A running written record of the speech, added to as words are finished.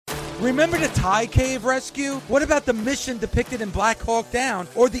Remember the Thai cave rescue? What about the mission depicted in Black Hawk Down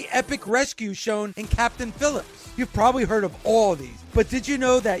or the epic rescue shown in Captain Phillips? You've probably heard of all of these, but did you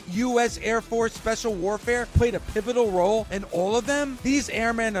know that U.S. Air Force Special Warfare played a pivotal role in all of them? These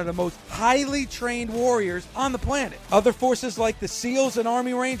airmen are the most highly trained warriors on the planet. Other forces like the SEALs and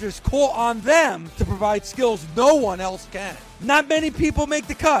Army Rangers call on them to provide skills no one else can. Not many people make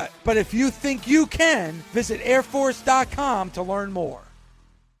the cut, but if you think you can, visit airforce.com to learn more.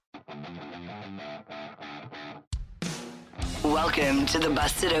 Welcome to the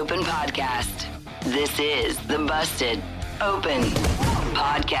Busted Open Podcast. This is the Busted Open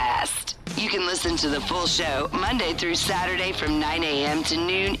Podcast. You can listen to the full show Monday through Saturday from 9 a.m. to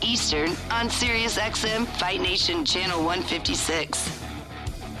noon Eastern on SiriusXM Fight Nation Channel 156.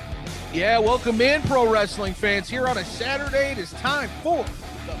 Yeah, welcome in, pro wrestling fans. Here on a Saturday, it is time for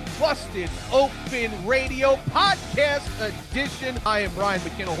the Busted Open Radio Podcast Edition. I am Ryan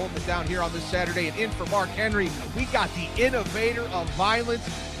McKinnell holding it down here on this Saturday, and in for Mark Henry, we got the innovator of violence,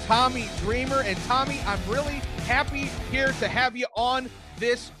 Tommy Dreamer. And Tommy, I'm really happy here to have you on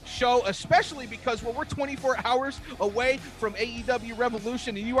this show, especially because we're 24 hours away from AEW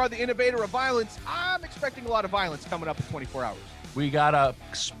Revolution, and you are the innovator of violence. I'm expecting a lot of violence coming up in 24 hours. We got a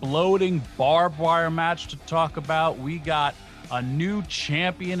exploding barbed wire match to talk about. We got a new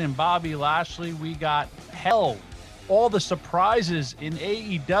champion in Bobby Lashley. We got, hell, all the surprises in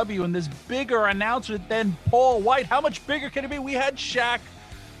AEW and this bigger announcement than Paul White. How much bigger can it be? We had Shaq.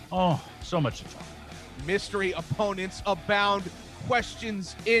 Oh, so much to talk about. Mystery opponents abound.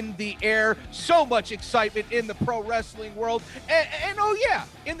 Questions in the air. So much excitement in the pro wrestling world. And oh yeah,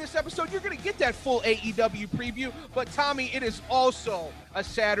 in this episode, you're going to get that full AEW preview. But Tommy, it is also a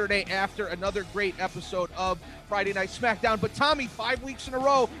Saturday after another great episode of Friday Night SmackDown. But Tommy, 5 weeks in a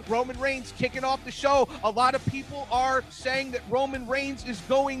row, Roman Reigns kicking off the show. A lot of people are saying that Roman Reigns is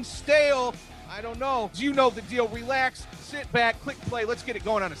going stale. I don't know. You know the deal. Relax, sit back, click play. Let's get it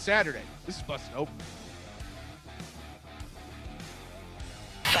going on a Saturday. This is Busted Open.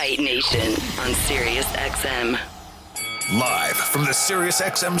 Fight Nation on SiriusXM. Live from the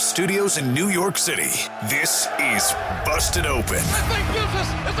SiriusXM studios in New York City, this is Busted Open.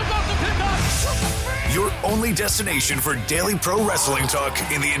 Your only destination for daily pro wrestling talk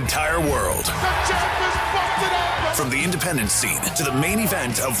in the entire world. From the independent scene to the main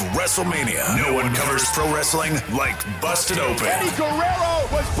event of WrestleMania, no one covers pro wrestling like Busted Open. Eddie Guerrero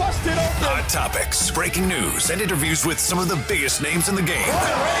was busted open. Hot topics, breaking news, and interviews with some of the biggest names in the game.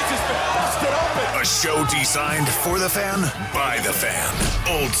 Roman Reigns has been busted open. A show designed for the fan, by the fan.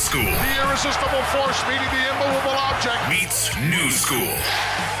 Old school The irresistible force meeting the immovable object. meets new school.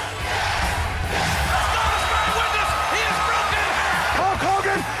 Hulk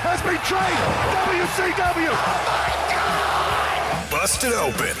Hogan has betrayed WCW. Busted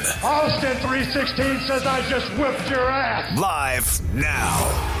Open. Austin 316 says I just whipped your ass. Live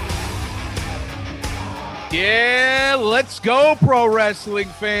now. Yeah, let's go, pro wrestling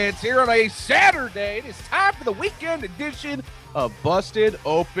fans. Here on a Saturday, it is time for the weekend edition of Busted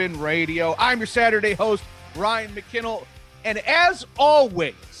Open Radio. I'm your Saturday host, Ryan McKinnell. And as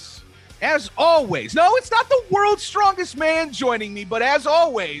always, no, it's not the world's strongest man joining me, but as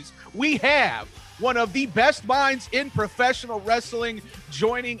always, we have one of the best minds in professional wrestling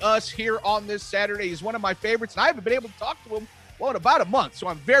joining us here on this Saturday. He's one of my favorites, and I haven't been able to talk to him, in about a month. So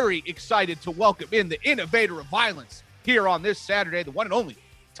I'm very excited to welcome in the innovator of violence here on this Saturday, the one and only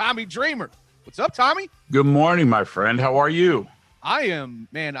Tommy Dreamer. What's up, Tommy? Good morning, my friend. How are you? I am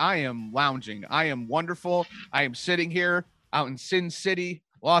lounging. I am wonderful. I am sitting here out in Sin City,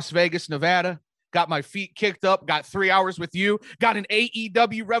 Las Vegas, Nevada. Got my feet kicked up, got 3 hours with you, got an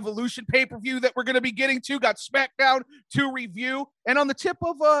AEW Revolution pay-per-view that we're going to be getting to, got SmackDown to review. And on the tip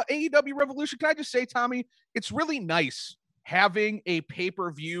of AEW Revolution, can I just say, Tommy, it's really nice having a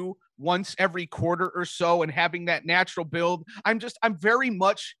pay-per-view once every quarter or so and having that natural build. I'm very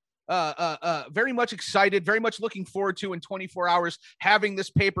much excited, very much looking forward to in 24 hours having this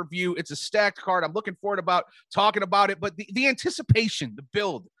pay-per-view. It's a stacked card. I'm looking forward about talking about it, but the anticipation, the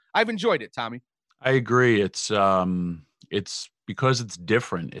build, I've enjoyed it, Tommy. I agree. It's because it's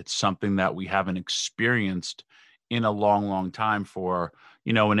different. It's something that we haven't experienced in a long, long time. For,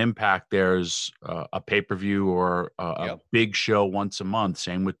 an Impact, there's a pay-per-view or a big show once a month.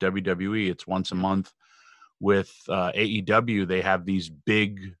 Same with WWE. It's once a month. With AEW, they have these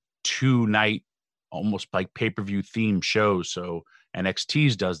big 2-night, almost like pay-per-view theme shows. So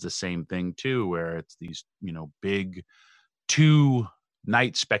NXT's does the same thing too, where it's these, big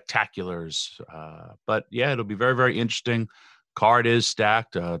 2-night spectaculars. But yeah, it'll be very, very interesting. Card is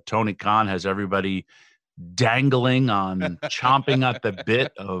stacked. Tony Khan has everybody dangling on chomping at the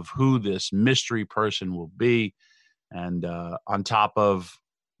bit of who this mystery person will be. And on top of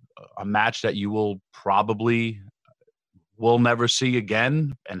a match that you will never see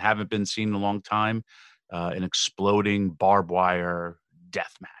again and haven't been seen in a long time, an exploding barbed wire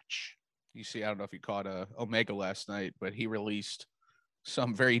death match. You see, I don't know if you caught Omega last night, but he released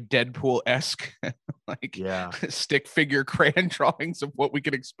some very Deadpool-esque stick figure crayon drawings of what we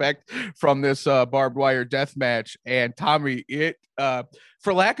can expect from this barbed wire death match. And Tommy, it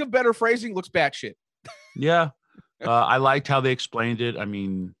for lack of better phrasing, looks batshit. Yeah. I liked how they explained it. I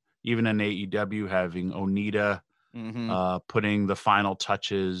mean, even in AEW, having Onita putting the final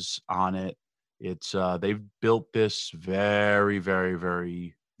touches on it, it's they've built this very, very,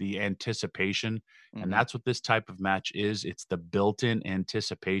 very the anticipation. And that's what this type of match is. It's the built-in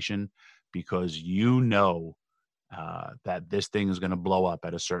anticipation, because you know that this thing is going to blow up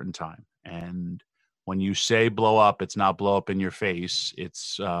at a certain time. And when you say blow up, it's not blow up in your face.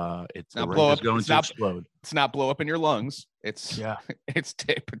 It's the ring is going to explode. It's not blow up in your lungs. It's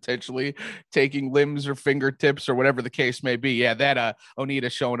potentially taking limbs or fingertips or whatever the case may be. Yeah, that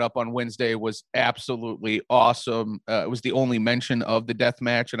Onita showing up on Wednesday was absolutely awesome. It was the only mention of the death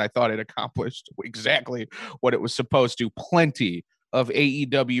match, and I thought it accomplished exactly what it was supposed to. Plenty of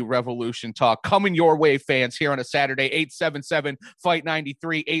AEW Revolution talk coming your way, fans, here on a Saturday.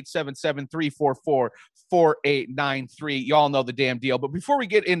 877-FIGHT-93, 877-344-4893. Y'all know the damn deal. But before we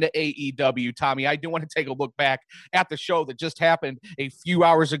get into AEW, Tommy, I do want to take a look back at the show that just happened a few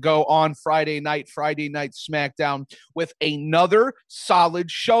hours ago on Friday Night SmackDown, with another solid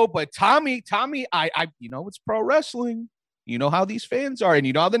show. But Tommy, I you know, it's pro wrestling. You know how these fans are, and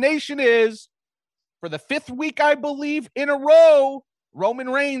you know how the nation is. For the fifth week, I believe, in a row, Roman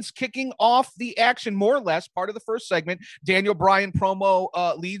Reigns kicking off the action, more or less, part of the first segment. Daniel Bryan promo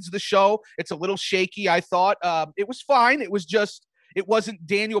leads the show. It's a little shaky, I thought. It was fine. It wasn't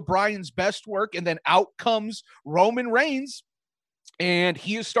Daniel Bryan's best work. And then out comes Roman Reigns, and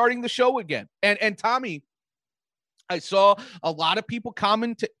he is starting the show again. And Tommy, I saw a lot of people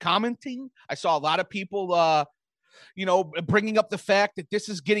commenting. I saw a lot of people bringing up the fact that this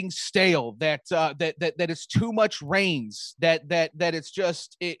is getting stale, that it's too much Reigns, that it's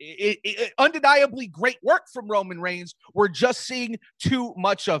just undeniably great work from Roman Reigns. We're just seeing too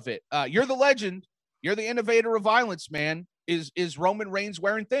much of it. You're the legend. You're the innovator of violence, man. Is Roman Reigns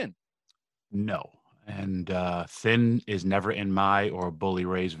wearing thin? No. And thin is never in my or Bully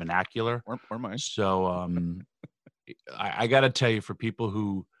Ray's vernacular. Or mine. So I got to tell you, for people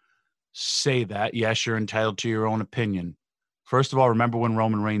who say that, yes, you're entitled to your own opinion. First of all, remember when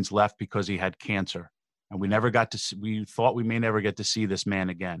Roman Reigns left because he had cancer, and we thought we may never get to see this man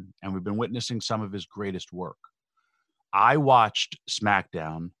again, and we've been witnessing some of his greatest work. I watched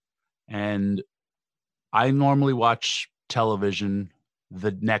SmackDown, and I normally watch television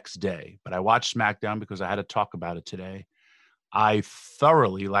the next day, but I watched SmackDown because I had to talk about it today. I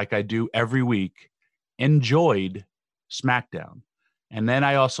thoroughly, like I do every week, enjoyed SmackDown. And then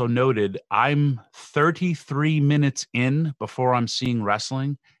I also noted I'm 33 minutes in before I'm seeing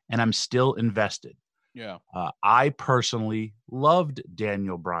wrestling, and I'm still invested. Yeah. I personally loved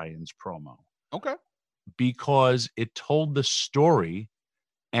Daniel Bryan's promo. Okay. Because it told the story,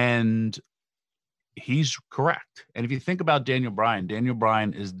 and he's correct. And if you think about Daniel Bryan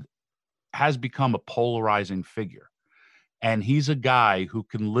has become a polarizing figure. And he's a guy who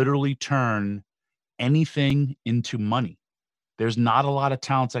can literally turn anything into money. There's not a lot of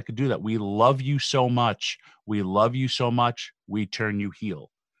talents that could do that. We love you so much. We love you so much. We turn you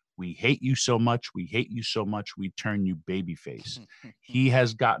heel. We hate you so much. We hate you so much. We turn you babyface. He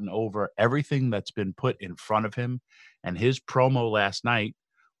has gotten over everything that's been put in front of him. And his promo last night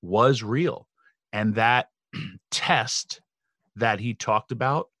was real. And that test that he talked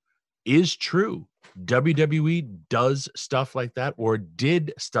about is true. WWE does stuff like that, or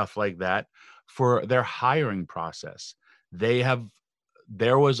did stuff like that for their hiring process.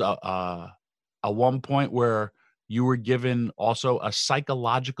 There was a one point where you were given also a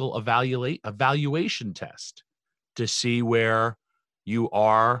psychological evaluation test to see where you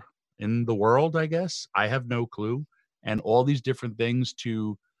are in the world, I guess. I have no clue. And all these different things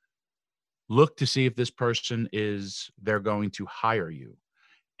to look to see if this person they're going to hire you.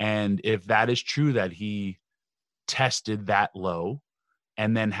 And if that is true, that he tested that low,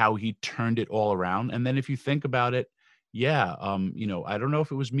 and then how he turned it all around. And then if you think about it, yeah, I don't know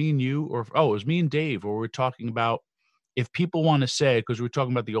if it was me and you, or it was me and Dave, or we're talking about, if people want to say, because we're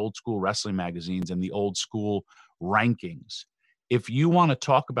talking about the old school wrestling magazines and the old school rankings, if you want to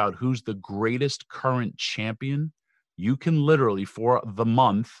talk about who's the greatest current champion, you can literally, for the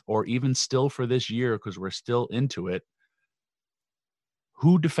month or even still for this year, because we're still into it,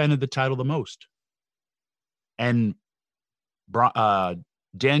 who defended the title the most? And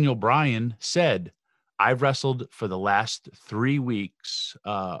Daniel Bryan said, I've wrestled for the last 3 weeks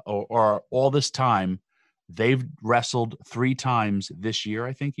or all this time. They've wrestled 3 times this year,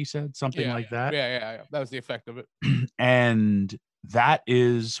 I think he said, something like that. Yeah. That was the effect of it. And that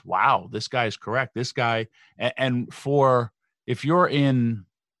is, wow, this guy is correct. This guy, and for, if you're in,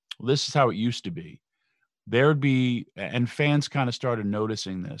 this is how it used to be. There'd be, and fans kind of started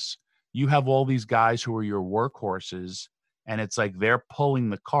noticing this. You have all these guys who are your workhorses, and it's like they're pulling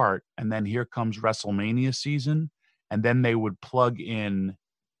the cart, and then here comes WrestleMania season, and then they would plug in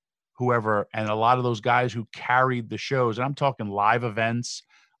whoever, and a lot of those guys who carried the shows, and I'm talking live events,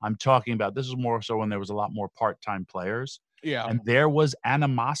 I'm talking about, this is more so when there was a lot more part-time players. Yeah. And there was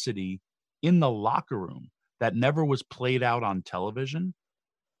animosity in the locker room that never was played out on television,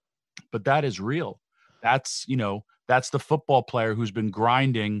 but that is real. That's, that's the football player who's been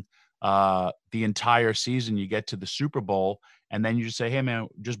grinding the entire season. You get to the Super Bowl, and then you just say, hey, man,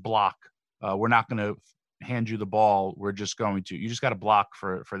 just block. We're not going to hand you the ball. We're just going to, you just got to block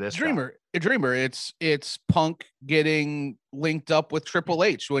for this. Dreamer. It's Punk getting linked up with Triple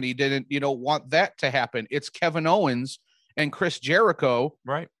H when he didn't, want that to happen. It's Kevin Owens and Chris Jericho,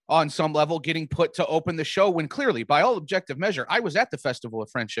 right, on some level getting put to open the show, when clearly, by all objective measure, I was at the Festival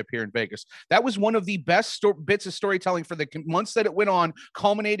of Friendship here in Vegas. That was one of the best bits of storytelling for the months that it went on,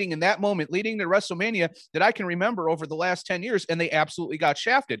 culminating in that moment, leading to WrestleMania, that I can remember over the last 10 years, and they absolutely got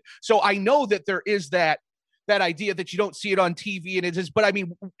shafted. So I know that there is that idea that you don't see it on TV, and it is, but I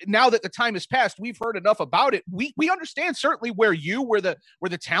mean, now that the time has passed, we've heard enough about it. We understand certainly where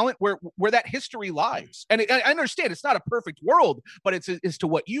the talent, where that history lies. And I understand it's not a perfect world, but it's as to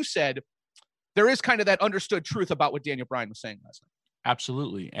what you said, there is kind of that understood truth about what Daniel Bryan was saying last night.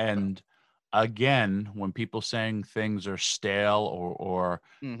 Absolutely. And again, when people saying things are stale or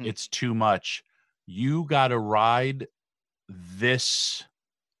it's too much, you got to ride this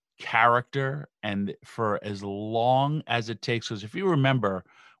character and for as long as it takes. Because if you remember,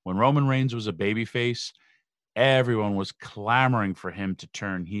 when Roman Reigns was a babyface, everyone was clamoring for him to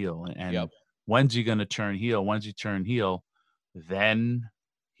turn heel. And when's he going to turn heel? When's he turn heel? Then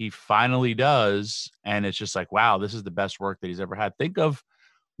he finally does. And it's just like, wow, this is the best work that he's ever had. Think of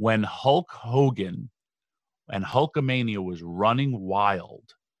when Hulk Hogan and Hulkamania was running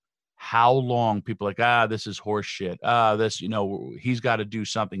wild, how long people are like, this is horse shit. This, he's got to do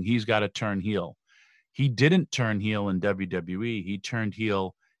something. He's got to turn heel. He didn't turn heel in WWE. He turned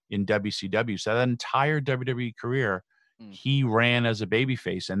heel in WCW. So that entire WWE career, he ran as a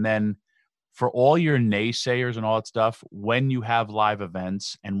babyface. And then for all your naysayers and all that stuff, when you have live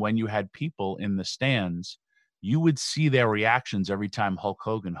events and when you had people in the stands, you would see their reactions every time Hulk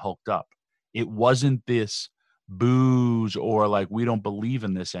Hogan hulked up. It wasn't this boos or like, we don't believe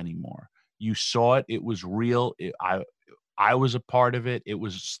in this anymore. You saw it. It was real. I was a part of it. It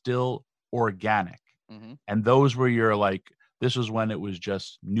was still organic. And those were your, like, this was when it was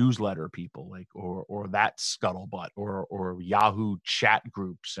just newsletter people, like, or that scuttlebutt or Yahoo chat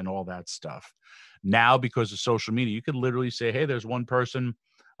groups and all that stuff. Now, because of social media, you could literally say, hey, there's one person,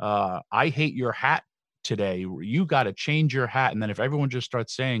 I hate your hat today. You got to change your hat. And then if everyone just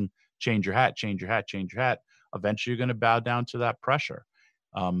starts saying, change your hat, change your hat, change your hat, eventually you're going to bow down to that pressure.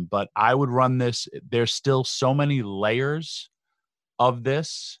 But I would run this. There's still so many layers of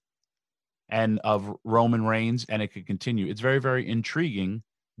this and of Roman Reigns, and it could continue. It's very, very intriguing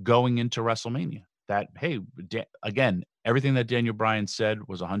going into WrestleMania that, hey, again, everything that Daniel Bryan said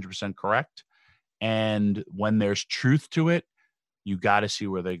was 100% correct. And when there's truth to it, you got to see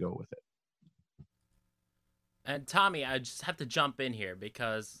where they go with it. And Tommy, I just have to jump in here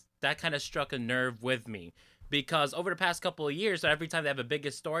because that kind of struck a nerve with me. Because over the past couple of years, every time they have a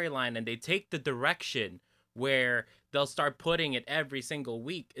biggest storyline and they take the direction where they'll start putting it every single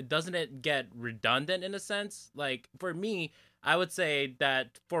week, doesn't it get redundant in a sense? Like, for me, I would say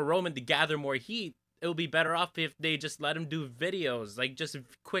that for Roman to gather more heat, it would be better off if they just let him do videos, like just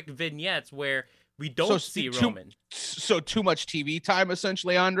quick vignettes where we don't see Roman. So too much TV time,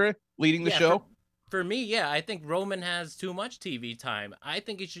 essentially, Andre, leading the show? For me, yeah, I think Roman has too much TV time. I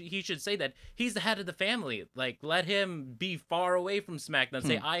think he should say that he's the head of the family. Like, let him be far away from SmackDown.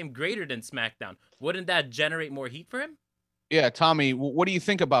 Say, I am greater than SmackDown. Wouldn't that generate more heat for him? Yeah, Tommy, what do you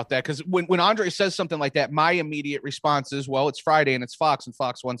think about that? Because when Andre says something like that, my immediate response is, well, it's Friday and it's Fox, and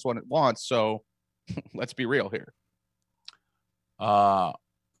Fox wants what it wants. So let's be real here.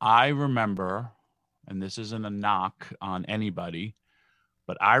 I remember, and this isn't a knock on anybody,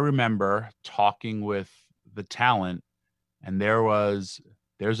 but I remember talking with the talent And there's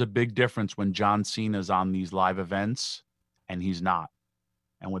a big difference when John Cena's on these live events and he's not.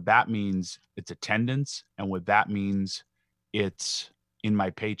 And what that means, it's attendance. And what that means, it's in my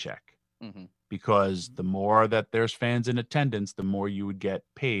paycheck. Mm-hmm. Because the more that there's fans in attendance, the more you would get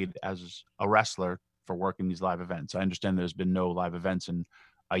paid as a wrestler for working these live events. I understand there's been no live events in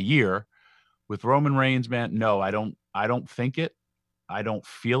a year. With Roman Reigns, man, no, I don't think it. I don't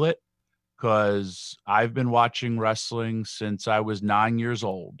feel it, because I've been watching wrestling since I was 9 years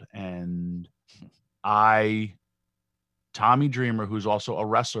old. And Tommy Dreamer, who's also a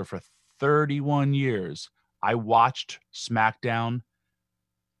wrestler for 31 years, I watched SmackDown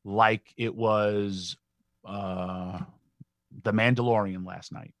like it was The Mandalorian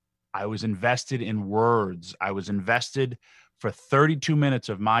last night. I was invested in words. I was invested for 32 minutes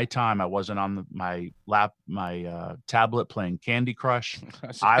of my time. I wasn't on my tablet playing Candy Crush.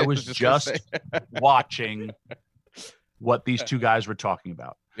 I was just watching what these two guys were talking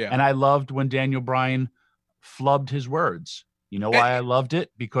about. Yeah. And I loved when Daniel Bryan flubbed his words. You know why I loved it?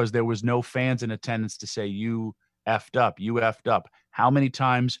 Because there was no fans in attendance to say, you effed up, you effed up. How many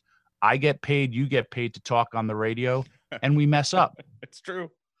times I get paid, you get paid to talk on the radio, and we mess up. It's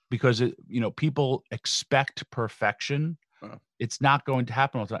true. Because people expect perfection. It's not going to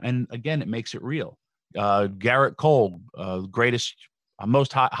happen all the time. And again, it makes it real. Garrett Cole, greatest,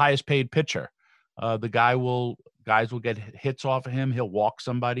 highest paid pitcher. Guys will get hits off of him. He'll walk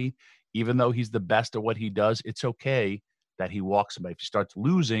somebody, even though he's the best at what he does. It's okay that he walks somebody. If he starts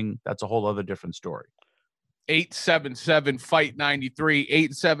losing, that's a whole other different story. 877-FIGHT-93,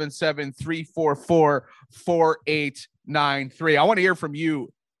 877-344-4893. I want to hear from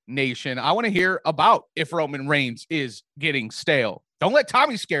you, Nation. I want to hear about if Roman Reigns is getting stale. Don't let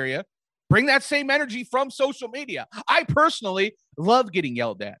Tommy scare you. Bring that same energy from social media. I personally love getting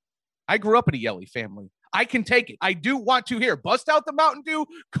yelled at. I grew up in a yelly family. I can take it. I do want to hear. Bust out the Mountain Dew,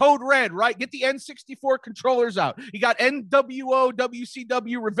 code red, right? Get the N64 controllers out. You got NWO,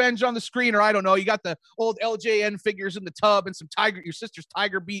 WCW, Revenge on the screen, or I don't know. You got the old LJN figures in the tub and some your sister's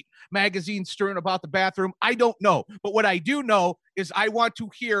Tiger Beat magazine strewn about the bathroom. I don't know. But what I do know is I want to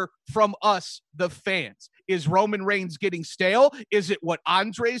hear from us, the fans. Is Roman Reigns getting stale? Is it what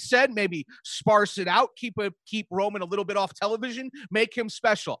Andre said? Maybe sparse it out, keep Roman a little bit off television, make him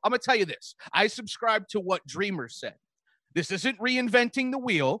special. I'm going to tell you this. I subscribe to what Dreamer said. This isn't reinventing the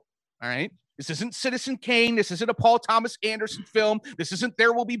wheel, all right? This isn't Citizen Kane. This isn't a Paul Thomas Anderson film. This isn't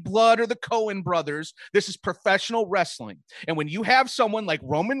There Will Be Blood or the Coen brothers. This is professional wrestling. And when you have someone like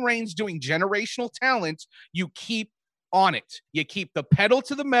Roman Reigns doing generational talent, you keep on it. You keep the pedal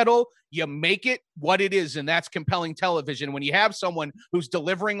to the metal. You make it what it is, and that's compelling television. When you have someone who's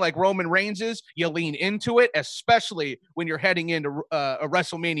delivering like Roman Reigns is, you lean into it, especially when you're heading into a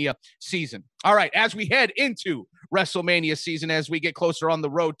WrestleMania season. All right, as we head into WrestleMania season, as we get closer on the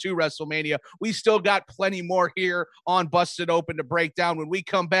road to WrestleMania, we still got plenty more here on Busted Open to break down. When we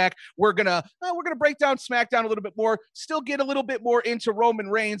come back, we're gonna break down SmackDown a little bit more, still get a little bit more into Roman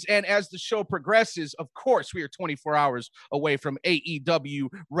Reigns, and as the show progresses, of course, we are 24 hours away from AEW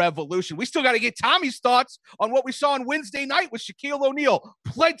Revolution. We still got to get Tommy's thoughts on what we saw on Wednesday night with Shaquille O'Neal.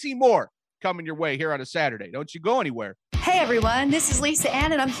 Plenty more coming your way here on a Saturday. Don't you go anywhere. Hey everyone, this is Lisa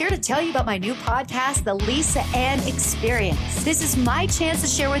Ann, and I'm here to tell you about my new podcast, The Lisa Ann Experience. This is my chance to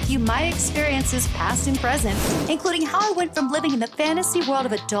share with you my experiences, past and present, including how I went from living in the fantasy world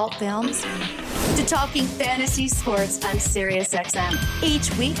of adult films to talking fantasy sports on SiriusXM. Each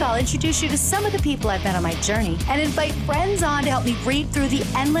week, I'll introduce you to some of the people I've met on my journey and invite friends on to help me read through the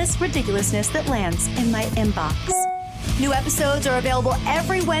endless ridiculousness that lands in my inbox. New episodes are available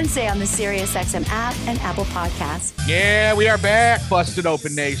every Wednesday on the SiriusXM app and Apple Podcasts. Yeah, we are back, Busted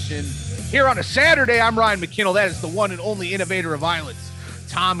Open Nation. Here on a Saturday, I'm Ryan McKinnell. That is the one and only innovator of violence,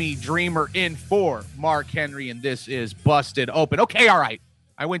 Tommy Dreamer, in for Mark Henry, and this is Busted Open. Okay, all right.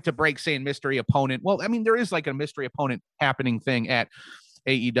 I went to break saying mystery opponent. Well, I mean, there is like a mystery opponent happening thing at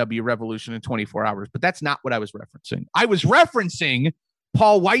AEW Revolution in 24 hours, but that's not what I was referencing. I was referencing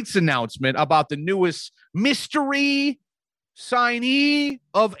Paul White's announcement about the newest mystery signee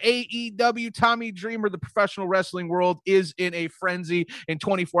of AEW. Tommy Dreamer, the professional wrestling world, is in a frenzy. In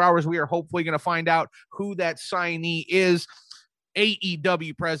 24 hours, we are hopefully going to find out who that signee is.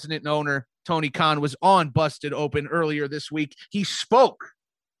 AEW president and owner Tony Khan was on Busted Open earlier this week. He spoke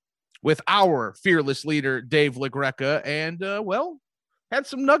with our fearless leader, Dave LaGreca, and, had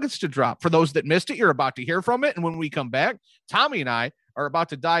some nuggets to drop. For those that missed it, you're about to hear from it. And when we come back, Tommy and I are about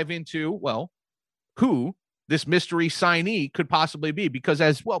to dive into, who this mystery signee could possibly be. Because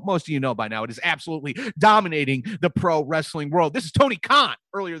as most of you know by now, it is absolutely dominating the pro wrestling world. This is Tony Khan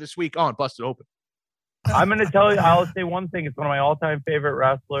earlier this week on Busted Open. I'm going to tell you, I'll say one thing. It's one of my all-time favorite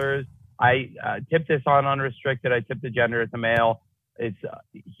wrestlers. I tipped this on Unrestricted. I tipped the gender. It's a male.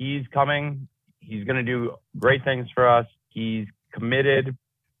 He's coming. He's going to do great things for us. He's committed.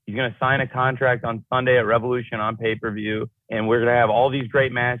 He's going to sign a contract on Sunday at Revolution on pay-per-view. And we're going to have all these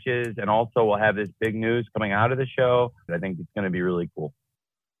great matches. And also we'll have this big news coming out of the show. I think it's going to be really cool.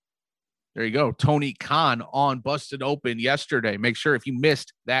 There you go. Tony Khan on Busted Open yesterday. Make sure if you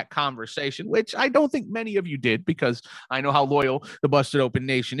missed that conversation, which I don't think many of you did because I know how loyal the Busted Open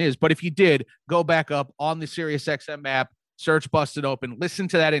Nation is. But if you did, go back up on the SiriusXM app, search Busted Open, listen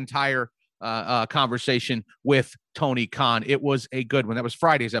to that entire conversation with Tony Khan. It was a good one. That was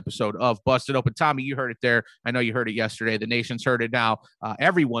Friday's episode of Busted Open. Tommy, you heard it there. I know you heard it yesterday. The nation's heard it now.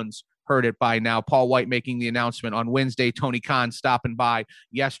 Everyone's heard it by now. Paul White making the announcement on Wednesday. Tony Khan stopping by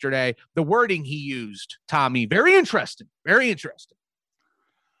yesterday. The wording he used, Tommy, very interesting. Very interesting.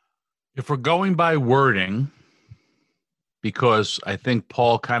 If we're going by wording, because I think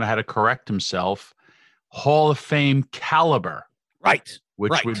Paul kind of had to correct himself, Hall of Fame caliber. Right.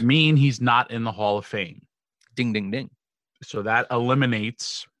 Which would mean he's not in the Hall of Fame. Ding, ding, ding. So that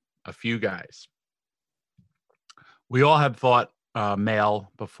eliminates a few guys. We all had thought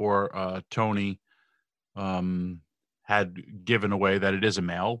male before Tony had given away that it is a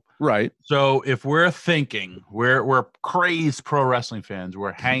male. Right. So if we're thinking, we're crazed pro wrestling fans,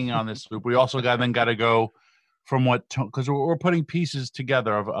 we're hanging on this loop. We also got to go from what, because we're putting pieces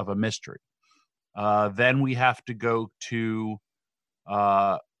together of a mystery. Then we have to go to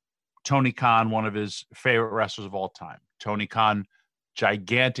Tony Khan, one of his favorite wrestlers of all time. Tony Khan,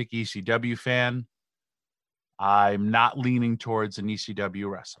 gigantic ECW fan. I'm not leaning towards an ECW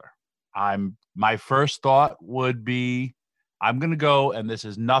wrestler. My first thought would be, I'm going to go, and this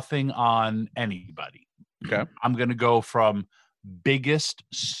is nothing on anybody. Okay. I'm going to go from biggest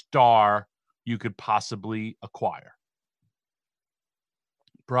star you could possibly acquire.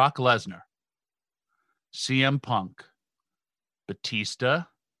 Brock Lesnar, CM Punk, Batista,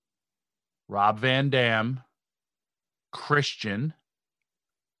 Rob Van Dam, Christian.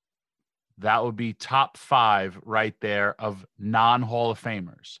 That would be top 5 right there of non-Hall of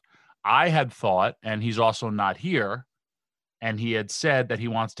Famers. I had thought, and he's also not here, and he had said that he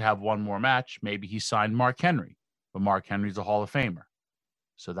wants to have one more match. Maybe he signed Mark Henry, but Mark Henry's a Hall of Famer.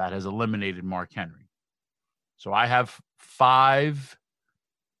 So that has eliminated Mark Henry. So I have 5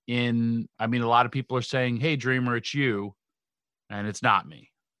 in, a lot of people are saying, hey, Dreamer, it's you. And it's not me.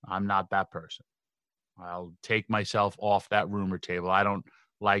 I'm not that person. I'll take myself off that rumor table. I don't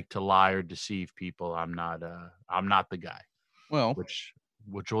like to lie or deceive people. I'm not the guy. Well,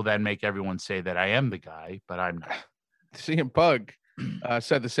 which will then make everyone say that I am the guy, but I'm not. CM Punk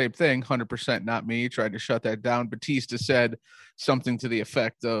said the same thing. 100% not me. Tried to shut that down. Batista said something to the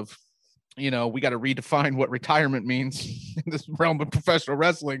effect of, we got to redefine what retirement means in this realm of professional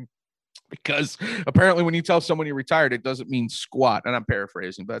wrestling. Because apparently when you tell someone you're retired, it doesn't mean squat. And I'm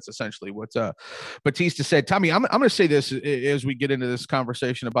paraphrasing, but that's essentially what Batista said. Tommy, I'm going to say this as we get into this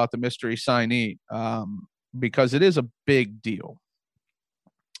conversation about the mystery signee, because it is a big deal.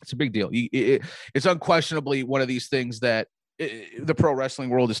 It's a big deal. It's unquestionably one of these things that the pro wrestling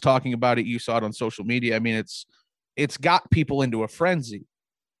world is talking about it. You saw it on social media. It's got people into a frenzy.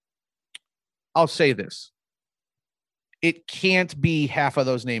 I'll say this. It can't be half of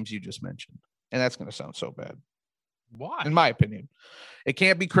those names you just mentioned. And that's going to sound so bad. Why? In my opinion. It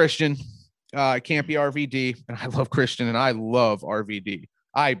can't be Christian. It can't be RVD. And I love Christian and I love RVD.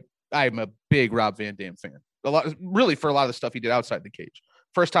 I'm a big Rob Van Dam fan. For a lot of the stuff he did outside the cage.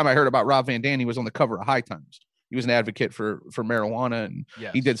 First time I heard about Rob Van Dam, he was on the cover of High Times. He was an advocate for marijuana, and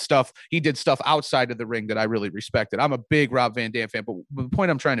yes. He did stuff outside of the ring that I really respected. I'm a big Rob Van Dam fan. But the point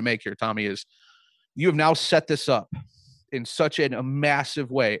I'm trying to make here, Tommy, is you have now set this up in such a massive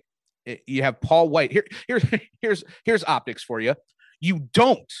way. You have Paul White. Here's optics for you. You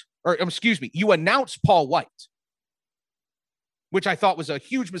announce Paul White, which I thought was a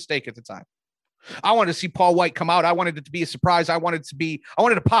huge mistake at the time. I wanted to see Paul White come out. I wanted it to be a surprise. I wanted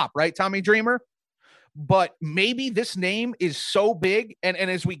to pop, right, Tommy Dreamer? But maybe this name is so big, and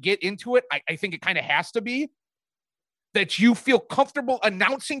as we get into it, I think it kind of has to be, that you feel comfortable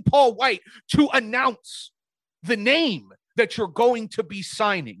announcing Paul White to announce the name that you're going to be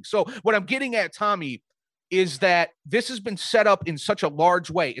signing. So what I'm getting at, Tommy, is that this has been set up in such a large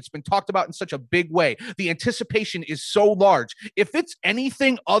way. It's been talked about in such a big way. The anticipation is so large. If it's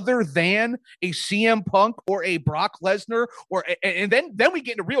anything other than a CM Punk or a Brock Lesnar, and then we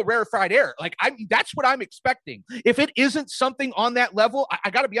get into real rarefied air. That's what I'm expecting. If it isn't something on that level, I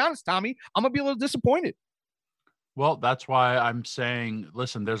got to be honest, Tommy, I'm going to be a little disappointed. Well, that's why I'm saying,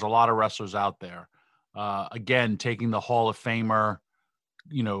 listen, there's a lot of wrestlers out there. Again, taking the Hall of Famer,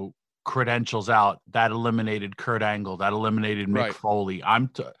 credentials out, that eliminated Kurt Angle, that eliminated Mick Foley.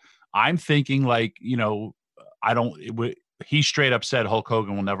 I'm thinking like, he straight up said Hulk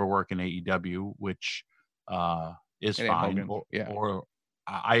Hogan will never work in AEW, which is fine. Or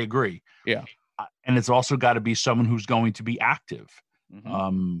I agree. Yeah. And it's also got to be someone who's going to be active.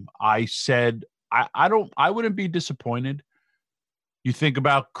 Mm-hmm. I said, I wouldn't be disappointed. You think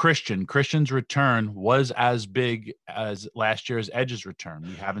about Christian's return was as big as last year's Edge's return.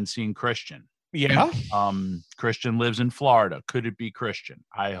 We haven't seen Christian. Yeah. Christian lives in Florida. Could it be Christian?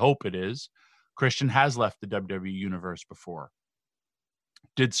 I hope it is. Christian has left the WWE universe before.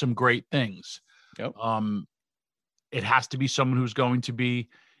 Did some great things. Yep. It has to be someone who's going to be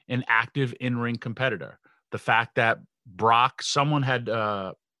an active in-ring competitor. The fact that Brock, someone had,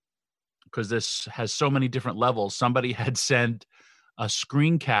 because this has so many different levels, somebody had sent a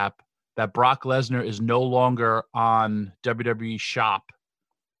screen cap that Brock Lesnar is no longer on WWE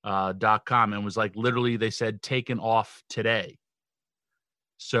Shop.com and was like, literally, they said taken off today.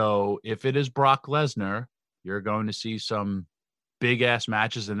 So if it is Brock Lesnar, you're going to see some big ass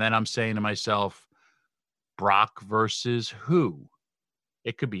matches. And then I'm saying to myself, Brock versus who?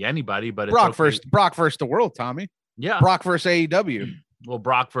 It could be anybody, but it's Brock versus the world, Tommy. Yeah. Brock versus AEW. Well,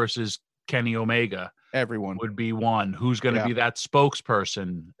 Brock versus Kenny Omega. Everyone would be one. Who's going to be that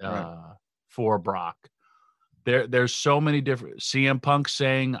spokesperson for Brock? There's so many different. CM Punk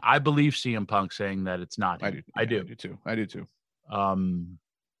saying, I believe CM Punk saying that it's not him. I do too.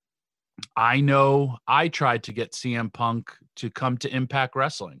 I know I tried to get CM Punk to come to Impact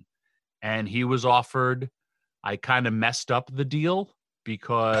Wrestling, and he was offered. I kind of messed up the deal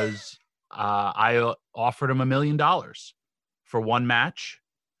because I offered him $1 million for one match.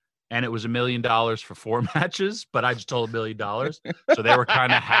 And it was $1 million for 4 matches, but I just told $1 million. So they were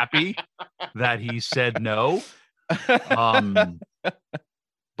kind of happy that he said no.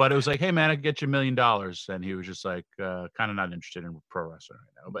 But it was like, hey, man, I can get you $1 million. And he was just like, kind of not interested in pro wrestling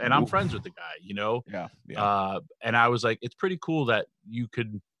right now. And I'm friends with the guy, Yeah. And I was like, it's pretty cool that you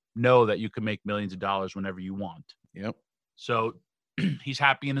could know that you can make millions of dollars whenever you want. Yep. So he's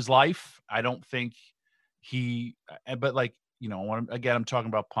happy in his life. I don't think but like, I'm talking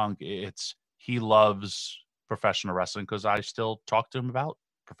about Punk. He loves professional wrestling because I still talk to him about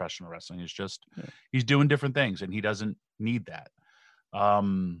professional wrestling. It's just he's doing different things and he doesn't need that.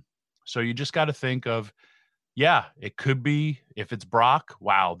 So you just got to think of, it could be, if it's Brock,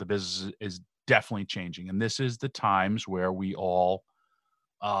 wow, the business is definitely changing. And this is the times where we all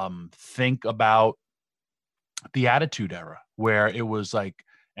think about the Attitude Era, where it was like,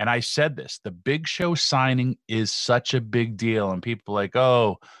 and I said this, the Big Show signing is such a big deal. And people like,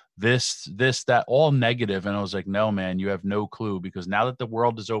 oh, this, that, all negative. And I was like, no, man, you have no clue, because now that the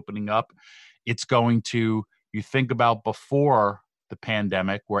world is opening up, it's going to, you think about before the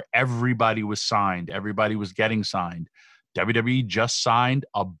pandemic where everybody was signed, everybody was getting signed. WWE just signed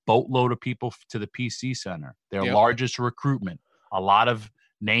a boatload of people to the PC Center, their largest recruitment, a lot of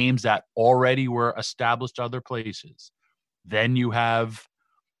names that already were established other places. Then you have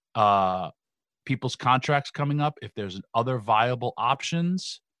people's contracts coming up. If there's other viable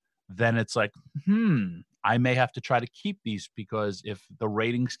options, then it's like, I may have to try to keep these, because if the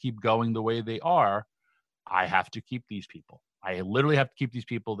ratings keep going the way they are, I have to keep these people. I literally have to keep these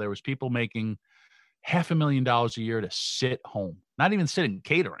people. There was people making $500,000 a year to sit home, not even sitting,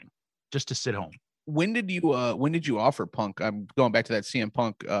 catering, just to sit home. When did you offer Punk? I'm going back to that CM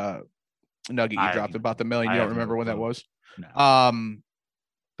Punk nugget you dropped about the million. You don't remember when that was? No.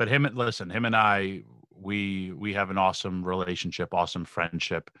 But him and I, we have an awesome relationship, awesome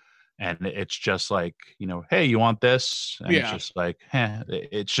friendship. And it's just like, hey, you want this? And it's just like,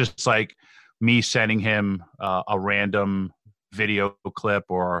 it's just like me sending him a random video clip,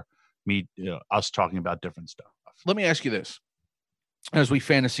 or me, us talking about different stuff. Let me ask you this. As we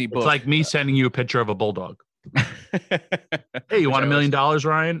fantasy book. It's like me sending you a picture of a bulldog. Hey, you want $1 million,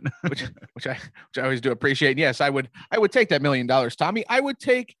 Ryan? which I always do appreciate. Yes, I would take that $1 million, Tommy. I would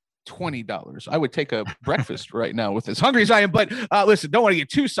take $20. I would take a breakfast right now with as hungry as I am. But listen, don't want to get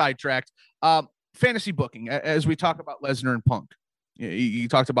too sidetracked. Fantasy booking, as we talk about Lesnar and Punk. You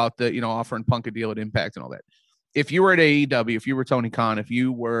talked about the offering Punk a deal at Impact and all that. If you were at AEW, if you were Tony Khan, if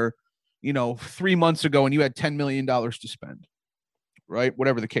you were 3 months ago and you had $10 million to spend, right?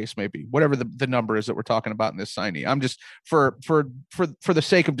 Whatever the case may be, whatever the number is that we're talking about in this signing. I'm just for the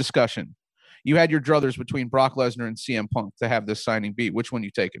sake of discussion, you had your druthers between Brock Lesnar and CM Punk to have this signing be. Which one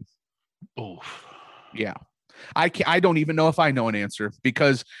you taking? Oof. Yeah. I don't even know if I know an answer,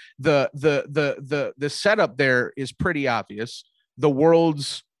 because the setup there is pretty obvious. The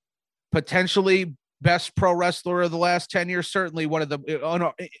world's potentially best pro wrestler of the last 10 years. Certainly one of the,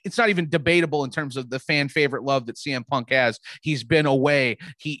 it's not even debatable in terms of the fan favorite love that CM Punk has. He's been away.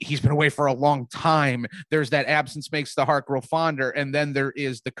 He's been away for a long time. There's that absence makes the heart grow fonder. And then there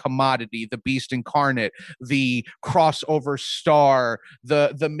is the commodity, the beast incarnate, the crossover star,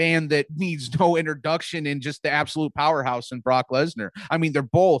 the man that needs no introduction and just the absolute powerhouse in Brock Lesnar. I mean, they're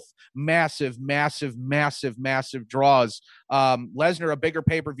both massive draws. Lesnar, a bigger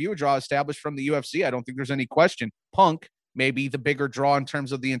pay-per-view draw established from the UFC. I don't think there's any question. Punk may be the bigger draw in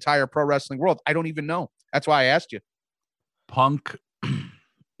terms of the entire pro wrestling world. I don't even know. That's why I asked you. Punk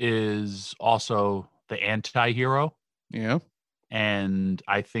is also the anti-hero. Yeah. And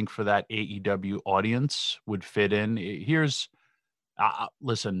I think for that AEW audience would fit in. Here's,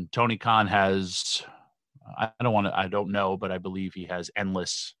 listen, Tony Khan has, I don't know, but I believe he has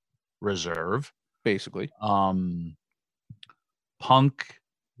endless reserve. Basically. Punk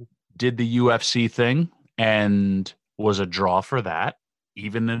did the UFC thing and was a draw for that,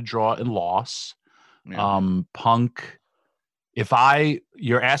 even a draw and loss. Yeah. Punk,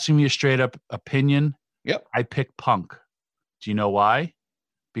 you're asking me a straight up opinion, yep, I pick Punk. Do you know why?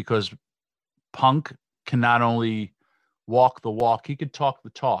 Because Punk can not only walk the walk, he could talk the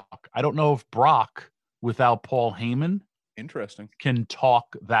talk. I don't know if Brock, without Paul Heyman, can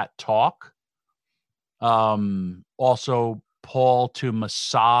talk that talk. Also, Paul to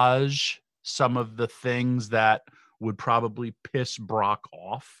massage some of the things that would probably piss Brock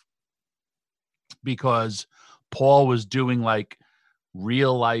off, because Paul was doing like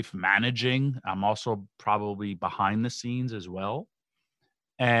real life managing. I'm also probably behind the scenes as well.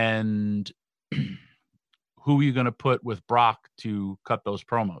 And who are you going to put with Brock to cut those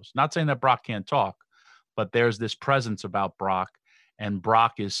promos? Not saying that Brock can't talk, but there's this presence about Brock, and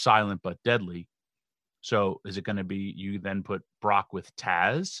Brock is silent but deadly. So is it going to be you then put Brock with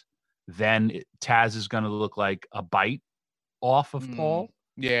Taz? Then Taz is going to look like a bite off of Paul.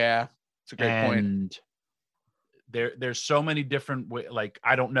 Yeah, it's a great point. And there's so many different ways. Like,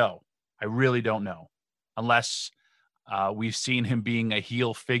 I don't know. I really don't know. Unless we've seen him being a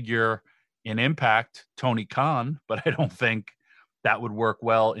heel figure in Impact, Tony Khan, but I don't think that would work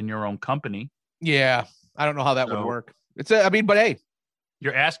well in your own company. Yeah, I don't know how that would work. But hey.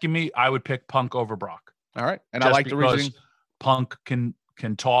 You're asking me, I would pick Punk over Brock. All right. And just I like the reasoning. Punk can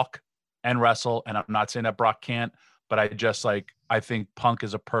talk and wrestle, and I'm not saying that Brock can't, but I think Punk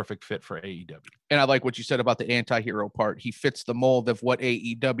is a perfect fit for AEW. And I like what you said about the anti-hero part. He fits the mold of what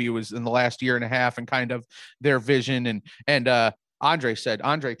AEW is in the last year and a half and kind of their vision. And Andre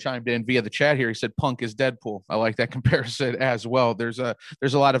chimed in via the chat here. He said Punk is Deadpool. I like that comparison as well. There's a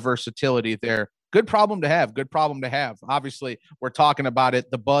lot of versatility there. Good problem to have. Obviously, we're talking about it.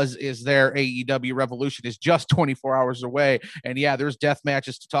 The buzz is there. AEW Revolution is just 24 hours away. And yeah, there's death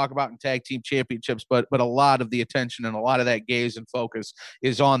matches to talk about and tag team championships, but a lot of the attention and a lot of that gaze and focus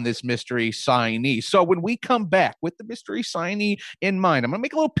is on this mystery signee. So when we come back with the mystery signee in mind, I'm going to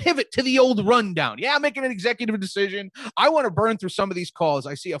make a little pivot to the old rundown. Yeah, I'm making an executive decision. I want to burn through some of these calls.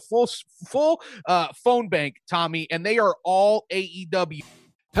 I see a full phone bank, Tommy, and they are all AEW.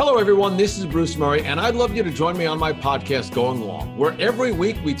 Hello, everyone. This is Bruce Murray, and I'd love you to join me on my podcast, Going Long, where every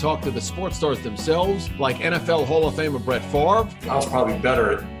week we talk to the sports stars themselves, like NFL Hall of Famer Brett Favre. I was probably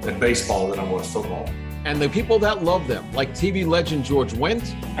better at baseball than I was football. And the people that love them, like TV legend George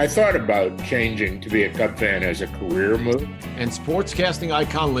Wendt. I thought about changing to be a Cub fan as a career move. And sportscasting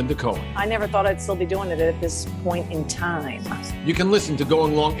icon Linda Cohen. I never thought I'd still be doing it at this point in time. You can listen to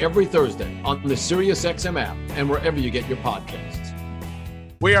Going Long every Thursday on the SiriusXM app and wherever you get your podcasts.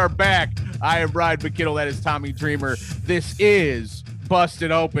 We are back. I am Brian McKinnell. That is Tommy Dreamer. This is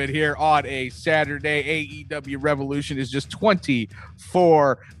Busted Open here on a Saturday. AEW Revolution is just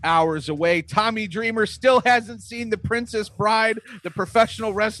 24 hours away. Tommy Dreamer still hasn't seen The Princess Bride. The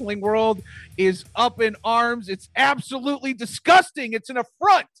professional wrestling world is up in arms. It's absolutely disgusting. It's an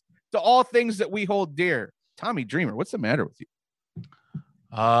affront to all things that we hold dear. Tommy Dreamer, what's the matter with you?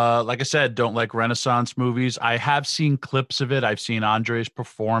 Like I said, don't like Renaissance movies. I have seen clips of it. I've seen Andre's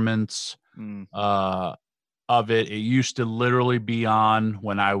performance of it. It used to literally be on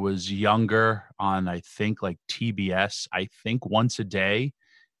when I was younger on, I think, like TBS, I think once a day.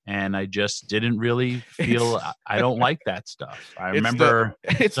 And I just didn't really feel, I don't like that stuff. I remember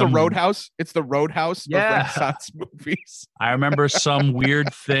the Roadhouse. It's the Roadhouse of Renaissance movies. I remember some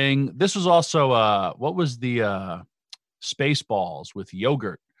weird thing. This was also, what was the, Spaceballs with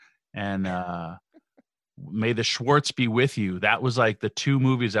yogurt and May the Schwartz Be With You. That was like the two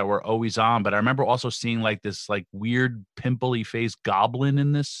movies that were always on. But I remember also seeing like this like weird pimply faced goblin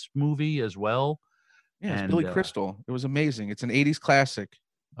in this movie as well. Yeah, it's Billy Crystal. It was amazing. It's an 80s classic.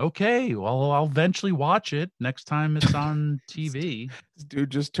 Okay, well, I'll eventually watch it next time it's on TV. This dude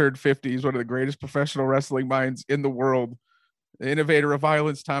just turned 50. He's one of the greatest professional wrestling minds in the world. The innovator of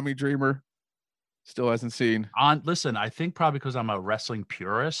violence, Tommy Dreamer, still hasn't seen. Listen, I think probably because I'm a wrestling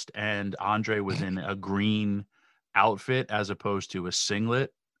purist and Andre was in a green outfit as opposed to a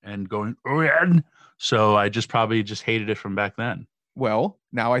singlet and going, so I probably hated it from back then. Well,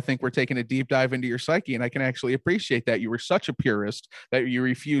 now I think we're taking a deep dive into your psyche, and I can actually appreciate that you were such a purist that you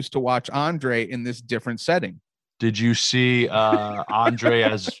refused to watch Andre in this different setting. Did you see Andre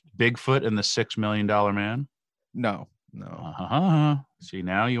as Bigfoot in the $6 Million Man? No. See,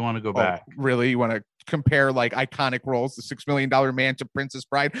 now you want to go back. Really? You want to compare like iconic roles, the $6 Million Man to Princess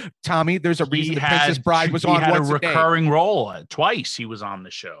Bride? Tommy, there's a reason the Princess Bride was on once a day. He had a recurring role. Twice he was on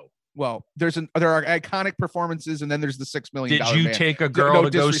the show. Well, there are iconic performances, and then there's the $6 Million Man. Did you take a girl to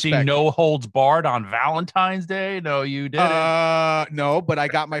go see No Holds Barred on Valentine's Day? No, you didn't. No, but I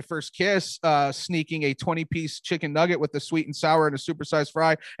got my first kiss sneaking a 20-piece chicken nugget with a sweet and sour and a supersized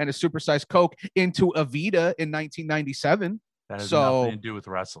fry and a supersized Coke into Avita in 1997. That has nothing to do with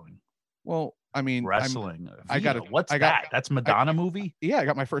wrestling. Well, I mean, wrestling. That's Madonna movie? Yeah, I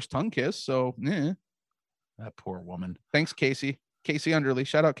got my first tongue kiss. So, yeah. That poor woman. Thanks, Casey. Casey Underly.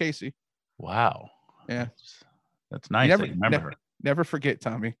 Shout out Casey. Wow. Yeah. That's nice. Remember her. Never forget,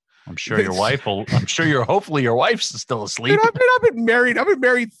 Tommy. I'm sure your wife will. Hopefully your wife's still asleep. Dude, I've been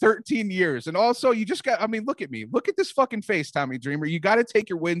married 13 years. And also you just got, look at me. Look at this fucking face, Tommy Dreamer. You got to take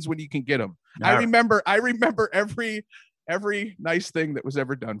your wins when you can get them. I remember every nice thing that was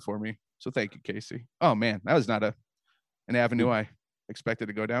ever done for me. So thank you, Casey. Oh man, that was not an avenue I expected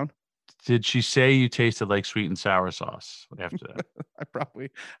to go down. Did she say you tasted like sweet and sour sauce after that?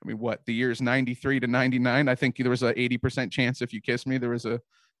 The years 93 to 99, I think there was a 80% chance if you kissed me, I was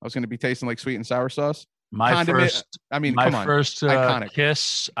going to be tasting like sweet and sour sauce. My first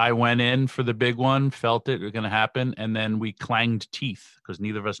kiss, I went in for the big one, felt it was going to happen, and then we clanged teeth because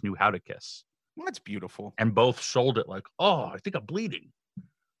neither of us knew how to kiss. Well, that's beautiful. And both sold it like, oh, I think I'm bleeding.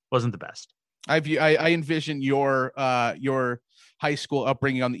 Wasn't the best. I envision your high school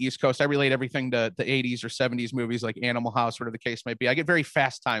upbringing on the East Coast. I relate everything to the 80s or 70s movies like Animal House, whatever the case might be. I get very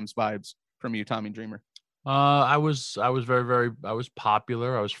Fast Times vibes from you, Tommy Dreamer. I was very I was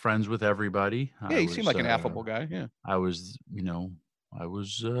popular. I was friends with everybody. Yeah, you seem like an affable guy. Yeah. I was a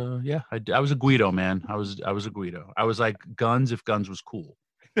Guido, man. I was a Guido. I was like Guns if Guns was cool.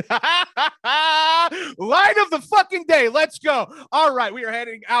 Line of the fucking day. Let's go. All right, we are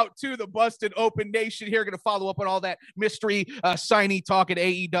heading out to the Busted Open Nation here. Going to follow up on all that mystery signee talk at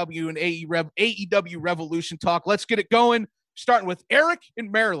AEW and AEW Revolution talk. Let's get it going. Starting with Eric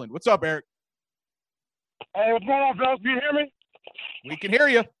in Maryland. What's up, Eric? Hey, what's going on, fellas? Can you hear me? We can hear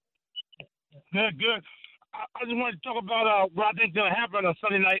you. Good. I just wanted to talk about what I think is going to happen on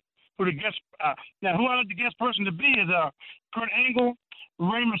Sunday night for the guest. Now, who I like the guest person to be is Kurt Angle,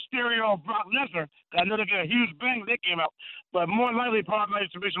 Rey Mysterio, Brock Lesnar. I know they get a huge bang when they came out, but more likely probably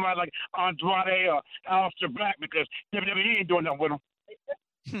to be somebody like Andrade or Aleister Black because WWE ain't doing nothing with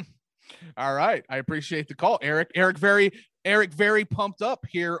them. All right, I appreciate the call, Eric. Eric, very pumped up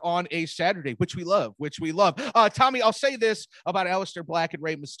here on a Saturday, which we love. Tommy, I'll say this about Aleister Black and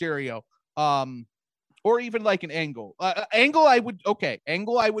Rey Mysterio. Or even like an Angle. Angle I would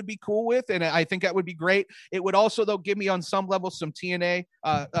be cool with, and I think that would be great. It would also, though, give me on some level some TNA /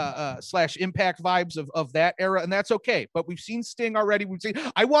 Impact vibes of that era, and that's okay. But we've seen Sting already.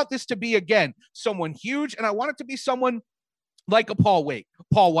 I want this to be, again, someone huge, and I want it to be someone like a Paul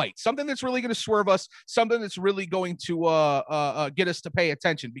White, something that's really going to swerve us, something that's really going to get us to pay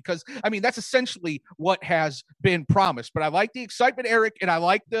attention, because that's essentially what has been promised. But I like the excitement, Eric, and I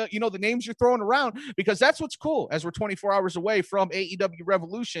like the names you're throwing around, because that's what's cool. As we're 24 hours away from AEW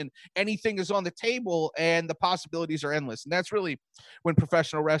Revolution, anything is on the table and the possibilities are endless, and that's really when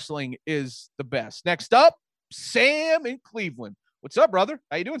professional wrestling is the best. Next up, Sam in Cleveland. What's up, brother?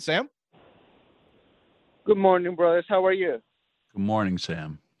 How you doing, Sam? Good morning, brothers. How are you? Good morning,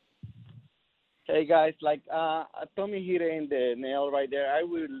 Sam. Hey, guys. Tommy hit it in the nail right there. I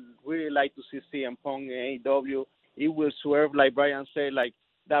would really like to see CM Punk in AEW. It will swerve, like Brian said, like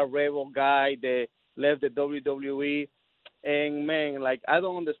that rebel guy that left the WWE. And, man, I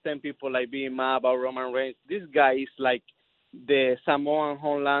don't understand people, being mad about Roman Reigns. This guy is like the Samoan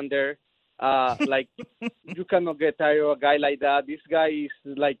Homelander. You cannot get tired of a guy like that. This guy is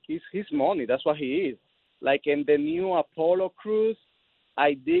it's his money. That's what he is. In the new Apollo Crews,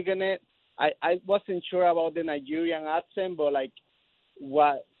 I dig in it. I wasn't sure about the Nigerian accent, but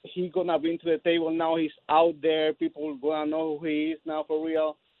what he gonna bring to the table now, he's out there. People gonna know who he is now for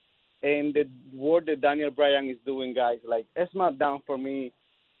real. And the work that Daniel Bryan is doing, guys, SmackDown for me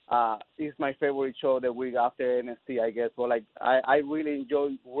it's my favorite show the week after NXT, I guess. But like, I really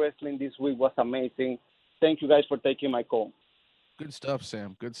enjoyed wrestling this week. Was amazing. Thank you guys for taking my call. Good stuff,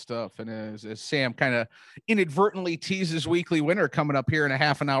 Sam. Good stuff. And as Sam kind of inadvertently teases weekly winner coming up here in a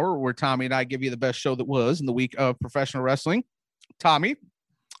half an hour, where Tommy and I give you the best show that was in the week of professional wrestling. Tommy,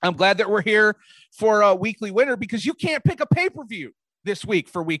 I'm glad that we're here for a weekly winner, because you can't pick a pay-per-view this week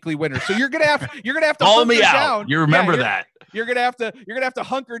for weekly winner. So you're gonna have to call me out. Down. You remember that. You're gonna have to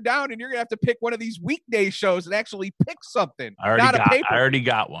hunker down, and you're gonna have to pick one of these weekday shows and actually pick something. I already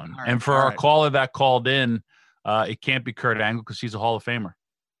got one. Right, and for our caller that called in, it can't be Kurt Angle because he's a Hall of Famer.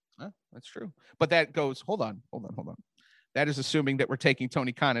 That's true. But that goes, hold on. That is assuming that we're taking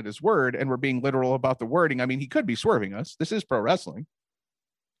Tony Khan at his word and we're being literal about the wording. I mean, he could be swerving us. This is pro wrestling.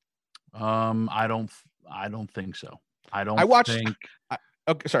 I don't think so.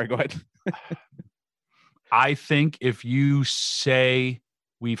 Okay, sorry, go ahead. I think if you say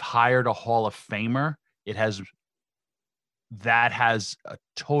we've hired a Hall of Famer, that has a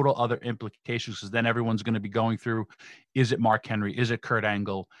total other implications, because then everyone's going to be going through, is it Mark Henry? Is it Kurt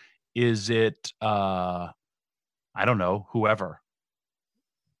Angle? Is it, I don't know, whoever,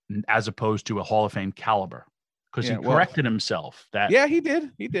 as opposed to a Hall of Fame caliber? Because he corrected himself. He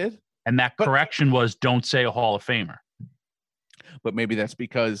did. And that correction was, don't say a Hall of Famer. But maybe that's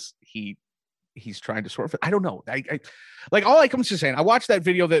because he's trying to swerve. I don't know. I like, all I come to saying, I watched that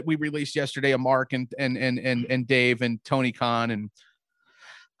video that we released yesterday of Mark and Dave and Tony Khan, and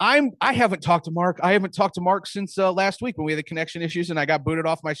I haven't talked to Mark. I haven't talked to Mark since last week when we had the connection issues and I got booted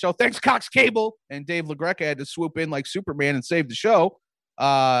off my show. Thanks, Cox Cable. And Dave LaGreca had to swoop in like Superman and save the show. So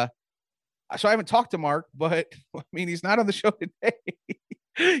I haven't talked to Mark, but I mean, he's not on the show today.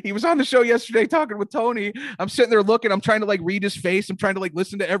 He was on the show yesterday talking with Tony. I'm sitting there looking. I'm trying to like read his face. I'm trying to like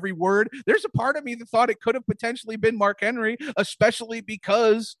listen to every word. There's a part of me that thought it could have potentially been Mark Henry, especially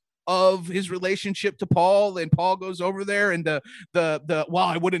because of his relationship to Paul, and Paul goes over there and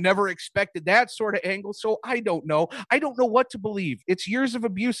I would have never expected that sort of angle. So I don't know what to believe. It's years of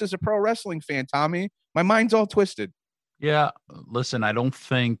abuse as a pro wrestling fan, Tommy. My mind's all twisted. Yeah. Listen, I don't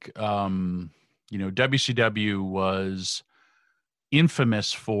think, WCW was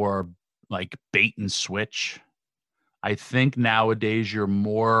infamous for like bait and switch. I think nowadays you're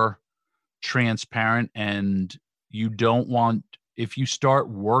more transparent, and you don't want, if you start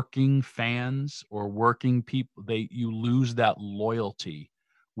working fans or working people, you lose that loyalty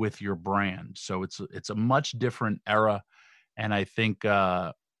with your brand. So it's a much different era. And I think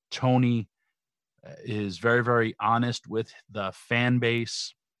Tony is very, very honest with the fan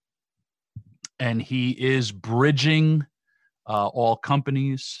base, and he is bridging all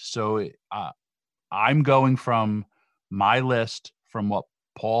companies. So I'm going from my list from what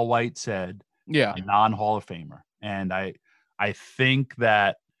Paul White said, a non-Hall of Famer. And I think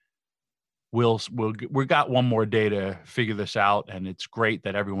that we got one more day to figure this out, and it's great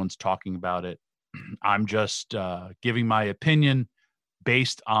that everyone's talking about it. I'm just giving my opinion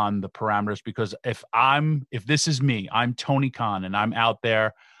based on the parameters, because if this is me, I'm Tony Khan, and I'm out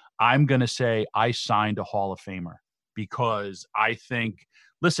there, I'm going to say I signed a Hall of Famer, because I think,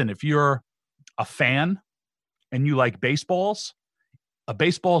 listen, if you're a fan and you like baseballs, a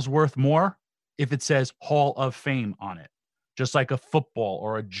baseball's worth more if it says Hall of Fame on it, just like a football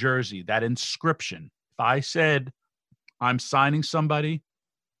or a jersey, that inscription. If I said I'm signing somebody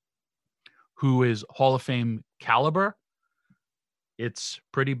who is Hall of Fame caliber, it's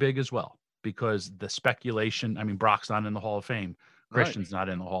pretty big as well, because the speculation, I mean, Brock's not in the Hall of Fame. Christian's not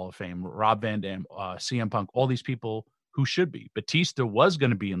in the Hall of Fame. Rob Van Dam, CM Punk, all these people who should be. Batista was going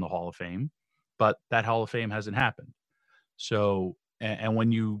to be in the Hall of Fame, but that Hall of Fame hasn't happened. So, and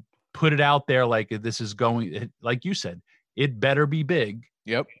when you put it out there like this is going, like you said, it better be big.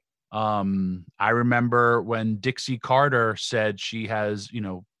 Yep. I remember when Dixie Carter said she has,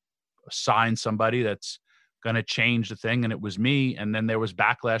 signed somebody that's going to change the thing, and it was me. And then there was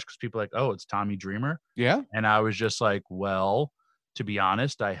backlash because people were like, oh, it's Tommy Dreamer. Yeah. And I was just like, well, to be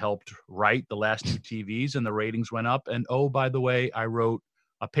honest, I helped write the last 2 TVs and the ratings went up. And oh, by the way, I wrote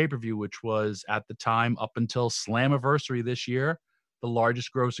a pay-per-view, which was at the time up until Slammiversary this year, the largest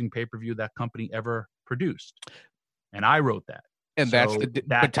grossing pay-per-view that company ever produced. And I wrote that. And that's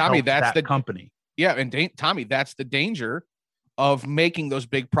the company. Yeah. And Tommy, that's the danger of making those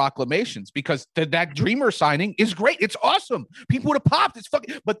big proclamations, because that Dreamer signing is great. It's awesome. People would have popped. It's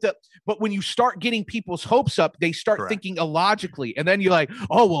fucking, but when you start getting people's hopes up, they start thinking illogically. And then you're like,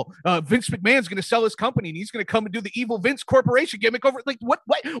 oh, well, Vince McMahon's going to sell his company and he's going to come and do the evil Vince Corporation gimmick over. Like, what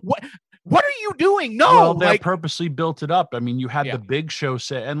are you doing? No, well, they purposely built it up. I mean, you had the Big Show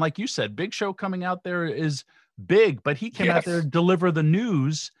say, and like you said, Big Show coming out there is big, but he came out Yes. there to deliver the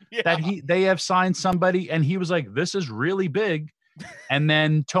news that they have signed somebody, and he was like, this is really big. And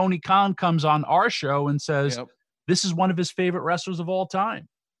then Tony Khan comes on our show and says, this is one of his favorite wrestlers of all time.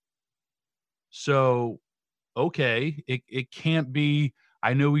 So, okay, it can't be.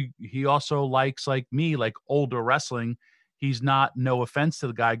 I know he also likes, like me, like older wrestling. He's not, no offense to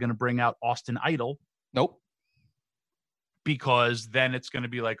the guy, going to bring out Austin Idol. Nope. Because then it's going to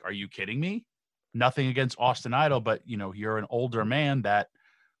be like, are you kidding me? Nothing against Austin Idol, but you're an older man that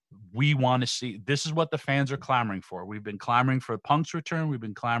we want to see. This is what the fans are clamoring for. We've been clamoring for Punk's return. We've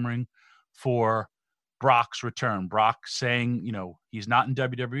been clamoring for Brock's return. Brock saying, he's not in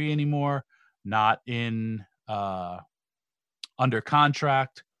WWE anymore, not in under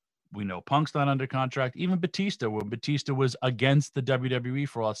contract. We know Punk's not under contract. Even Batista, when Batista was against the WWE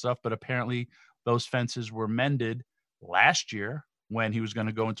for all that stuff, but apparently those fences were mended last year when he was going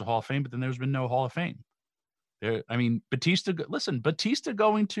to go into Hall of Fame, but then there's been no Hall of Fame. Batista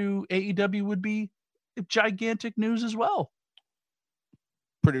going to AEW would be gigantic news as well.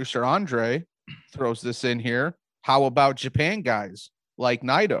 Producer Andre throws this in here. How about Japan guys like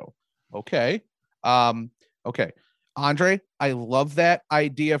Naito? Okay. Okay. Andre, I love that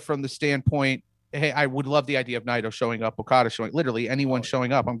idea from the standpoint. Hey, I would love the idea of Naito showing up, Okada showing, literally anyone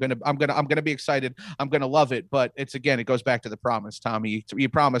showing up. I'm gonna be excited. I'm gonna love it. But it goes back to the promise, Tommy. You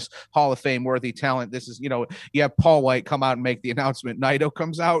promise Hall of Fame worthy talent. This is, you have Paul White come out and make the announcement. Naito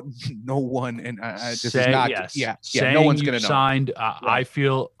comes out, no one, and this is not. Yes. Yeah. No one's gonna know. Signed. I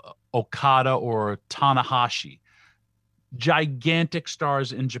feel Okada or Tanahashi, gigantic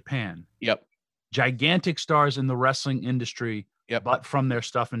stars in Japan. Yep. Gigantic stars in the wrestling industry. Yep. But from their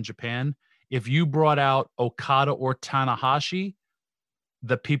stuff in Japan. If you brought out Okada or Tanahashi,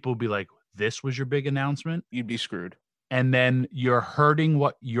 the people would be like, this was your big announcement? You'd be screwed. And then you're hurting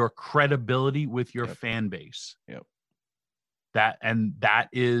your credibility with your fan base. Yep. That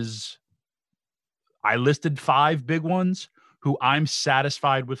is, I listed 5 big ones who I'm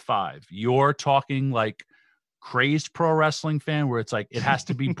satisfied with 5. You're talking like crazed pro wrestling fan where it's like, it has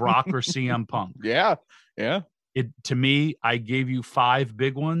to be Brock or CM Punk. Yeah. Yeah. To me, I gave you 5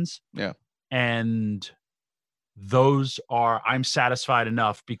 big ones. Yeah. And those I'm satisfied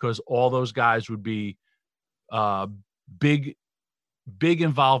enough because all those guys would be big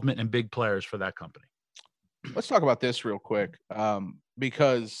involvement and big players for that company. Let's talk about this real quick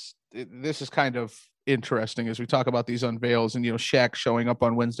because this is kind of interesting as we talk about these unveils and, Shaq showing up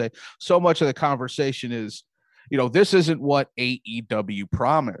on Wednesday. So much of the conversation is, this isn't what AEW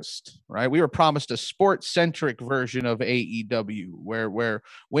promised, right? We were promised a sports-centric version of AEW where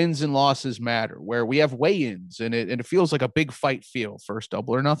wins and losses matter, where we have weigh-ins, and it feels like a big fight feel. First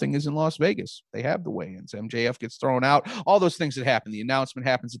Double or Nothing is in Las Vegas. They have the weigh-ins. MJF gets thrown out. All those things that happen. The announcement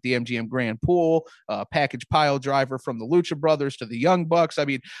happens at the MGM Grand Pool. Package pile driver from the Lucha Brothers to the Young Bucks. I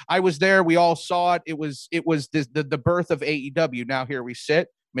mean, I was there. We all saw it. It was the birth of AEW. Now here we sit.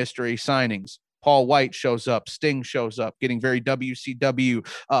 Mystery signings. Paul White shows up, Sting shows up, getting very WCW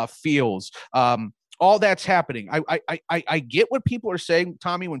feels. All that's happening. I get what people are saying,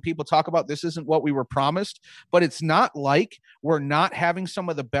 Tommy, when people talk about this isn't what we were promised, but it's not like we're not having some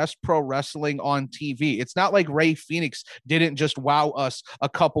of the best pro wrestling on TV. It's not like Ray Phoenix didn't just wow us a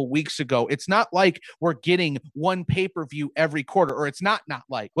couple weeks ago. It's not like we're getting one pay-per-view every quarter, or it's not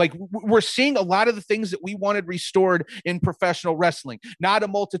like we're seeing a lot of the things that we wanted restored in professional wrestling. Not a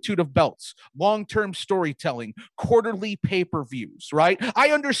multitude of belts, long-term storytelling, quarterly pay-per-views, right? I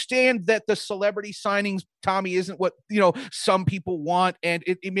understand that the celebrity signings, Tommy, isn't what some people want, and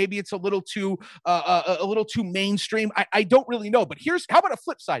maybe it's a little too mainstream. I don't really know, but how about a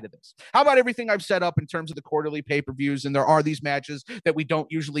flip side of this? How about everything I've set up in terms of the quarterly pay-per-views, and there are these matches that we don't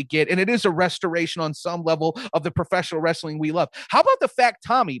usually get, and it is a restoration on some level of the professional wrestling we love. How about the fact,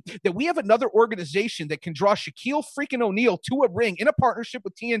 Tommy, that we have another organization that can draw Shaquille freaking O'Neal to a ring in a partnership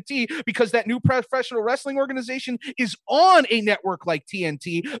with TNT because that new professional wrestling organization is on a network like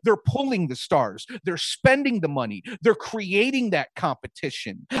TNT. They're pulling the stars. They're spending the money. They're creating that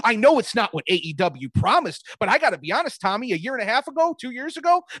competition. I know it's not what AEW promised, but I got to be honest, Tommy, a year and a half ago, 2 years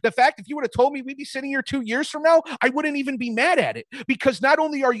ago, the fact if you would have told me we'd be sitting here 2 years from now, I wouldn't even be mad at it, because not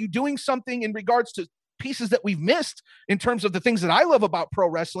only are you doing something in regards to pieces that we've missed in terms of the things that I love about pro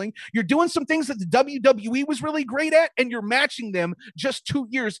wrestling, you're doing some things that the WWE was really great at, and you're matching them just 2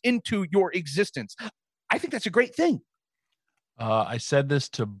 years into your existence. I think that's a great thing. I said this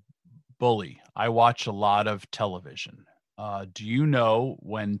to Bully. I watch a lot of television. Do you know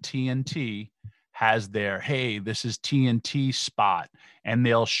when TNT has their, hey, this is TNT spot, and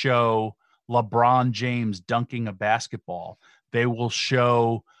they'll show LeBron James dunking a basketball. They will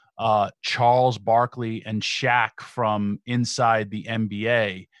show Charles Barkley and Shaq from inside the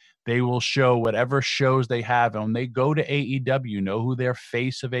NBA. They will show whatever shows they have. And when they go to AEW, you know who their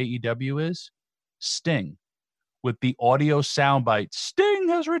face of AEW is? Sting. With the audio soundbite, Sting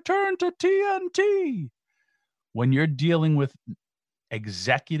has returned to TNT. When you're dealing with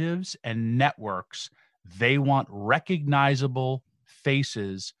executives and networks, they want recognizable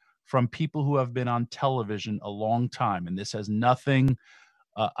faces from people who have been on television a long time. And this has nothing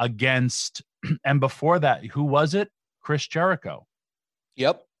against, and before that, who was it? Chris Jericho.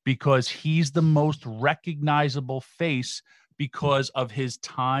 Yep. Because he's the most recognizable face because of his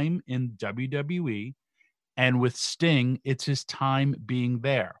time in WWE. And with Sting, it's his time being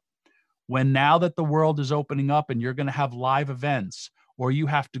there. When now that the world is opening up and you're going to have live events, or you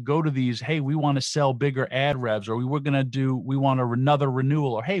have to go to these, hey, we want to sell bigger ad revs, or we want another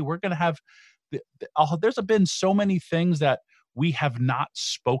renewal, or hey, we're going to have, there's been so many things that we have not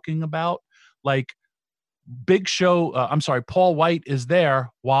spoken about. Like Paul White is there.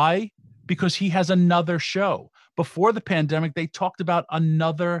 Why? Because he has another show. Before the pandemic, they talked about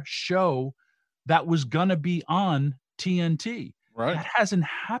another show that was going to be on TNT. Right. That hasn't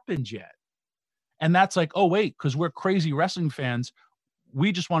happened yet. And that's like, oh, wait, because we're crazy wrestling fans.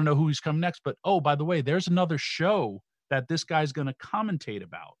 We just want to know who he's coming next. But, oh, by the way, there's another show that this guy's going to commentate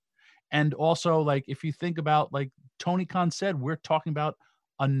about. And also, like, if you think about, like Tony Khan said, we're talking about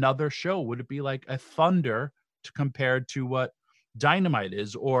another show. Would it be like a Thunder compared to what Dynamite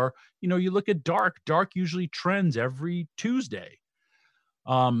is? Or, you know, you look at Dark. Dark usually trends every Tuesday.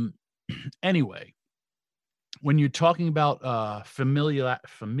 Anyway, when you're talking about familiarity.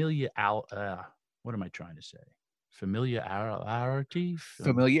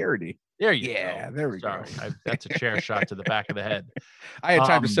 There you go. Yeah, there we go. That's a chair shot to the back of the head. I had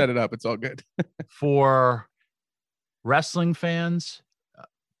time to set it up. It's all good. For wrestling fans,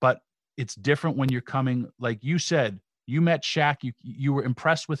 but it's different when you're coming, like you said, you met Shaq, you were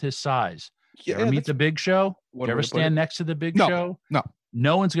impressed with his size. You ever meet the Big Show? You ever stand next to the Big Show? No.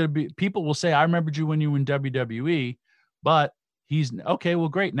 No one's going to be, people will say, I remembered you when you were in WWE, but he's, okay, well,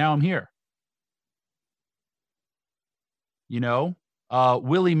 great. Now I'm here. You know,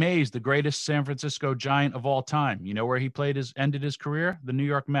 Willie Mays, the greatest San Francisco Giant of all time. You know where he ended his career? The New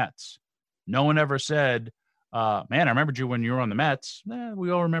York Mets. No one ever said, man, I remembered you when you were on the Mets. We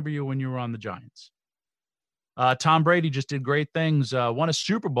all remember you when you were on the Giants. Tom Brady just did great things. Won a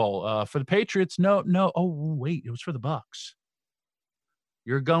Super Bowl for the Patriots. No. Oh, wait, it was for the Bucks.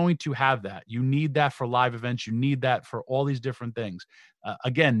 You're going to have that. You need that for live events. You need that for all these different things.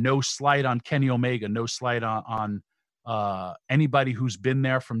 Again, no slight on Kenny Omega, no slight on anybody who's been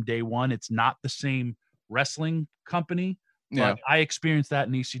there from day one. It's not the same wrestling company. Yeah. But I experienced that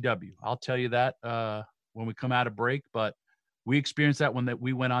in ECW. I'll tell you that when we come out of break, but we experienced that when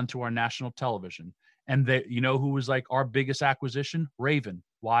we went on to our national television. And you know who was like our biggest acquisition? Raven.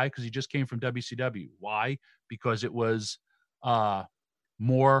 Why? Because he just came from WCW. Why? Because it was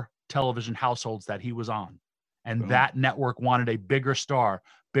more television households that he was on. And that network wanted a bigger star,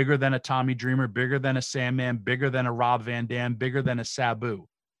 bigger than a Tommy Dreamer, bigger than a Sandman, bigger than a Rob Van Dam, bigger than a Sabu.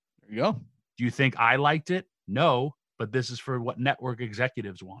 There you go. Do you think I liked it? No, but this is for what network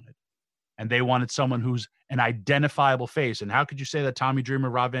executives wanted. And they wanted someone who's an identifiable face. And how could you say that Tommy Dreamer,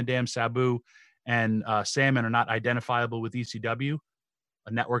 Rob Van Dam, Sabu, and Sandman are not identifiable with ECW?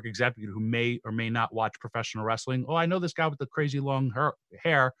 A network executive who may or may not watch professional wrestling. Oh, I know this guy with the crazy long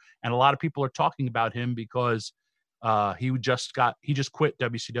hair, and a lot of people are talking about him because he just quit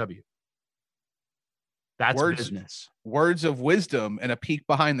WCW. That's business. Words of wisdom and a peek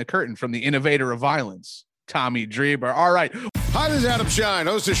behind the curtain from the innovator of violence, Tommy Dreamer. All right. Hi, this is Adam Shine,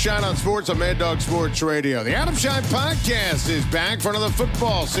 host of Shine on Sports on Mad Dog Sports Radio. The Adam Shine podcast is back for another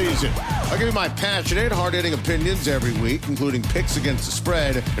football season. I'll give you my passionate, hard-hitting opinions every week, including picks against the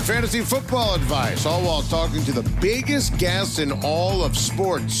spread and fantasy football advice, all while talking to the biggest guests in all of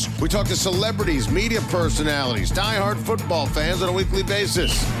sports. We talk to celebrities, media personalities, diehard football fans on a weekly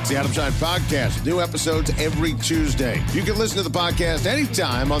basis. It's the Adam Shine podcast with new episodes every Tuesday. You can listen to the podcast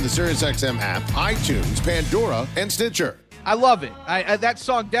anytime on the SiriusXM app, iTunes, Pandora, and Stitcher. I love it. That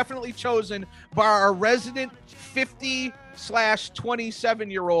song definitely chosen by our resident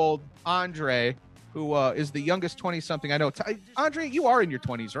 50/27-year-old Andre, who is the youngest 20-something I know. Andre, you are in your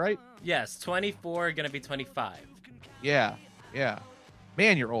 20s, right? Yes, 24, gonna be 25. Yeah.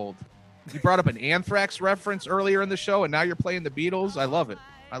 Man, you're old. You brought up an Anthrax reference earlier in the show, and now you're playing the Beatles. I love it.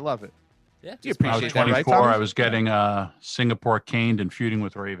 Yeah, you appreciate that, right, 24, I was getting Singapore caned and feuding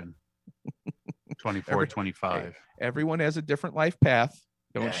with Raven. 24, 25. Everyone has a different life path.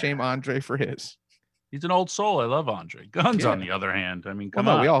 Don't shame Andre for his. He's an old soul. I love Andre. Guns, on the other hand, I mean, come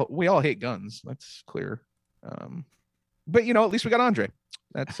on. We all hate Guns. That's clear. But at least we got Andre.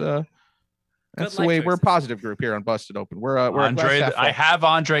 That's the way we're a positive group here on Busted Open. We're Andre. I have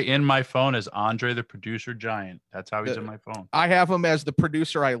Andre in my phone as Andre the Producer Giant. That's how he's in my phone. I have him as the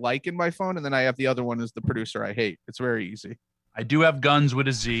producer I like in my phone, and then I have the other one as the producer I hate. It's very easy. I do have Guns with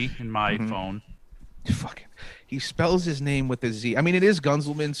a Z in my phone. Fucking, he spells his name with a Z. I mean, it is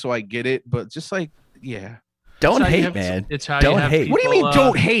Gunzelman, so I get it, but just like, yeah. Don't hate, man. It's how don't you have hate. people, What do you mean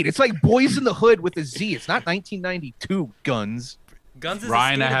don't hate? It's like Boys in the Hood with a Z. It's not 1992 Guns. Guns is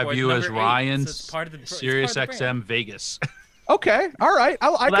Ryan, a I have board, you as number 8, Ryan, so it's part of the Sirius part of the brand. XM Vegas. Okay, all right.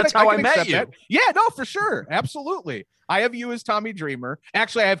 That's how I met you. That. Yeah, no, for sure. Absolutely. I have you as Tommy Dreamer.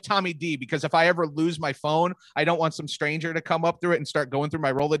 Actually, I have Tommy D, because if I ever lose my phone, I don't want some stranger to come up through it and start going through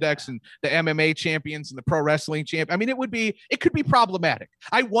my Rolodex and the MMA champions and the pro wrestling champ. I mean, it could be problematic.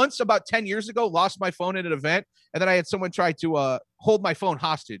 I once, about 10 years ago, lost my phone at an event, and then I had someone try to hold my phone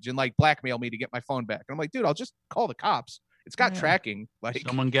hostage and like blackmail me to get my phone back. And I'm like, dude, I'll just call the cops. It's got tracking. Like,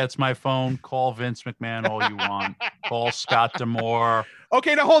 someone gets my phone, call Vince McMahon all you want. Call Scott D'Amore.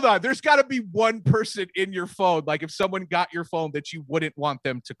 Okay, now hold on. There's got to be one person in your phone. Like, if someone got your phone that you wouldn't want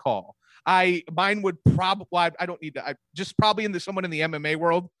them to call. Mine would probably. I don't need to. Just probably someone in the MMA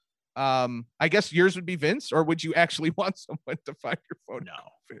world. I guess yours would be Vince, or would you actually want someone to find your phone? No,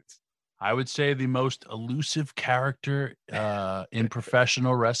 Vince. I would say the most elusive character in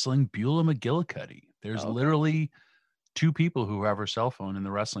professional wrestling, Beulah McGillicuddy. There's literally 2 people who have her cell phone in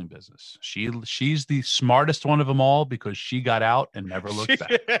the wrestling business. She's the smartest one of them all because she got out and never looked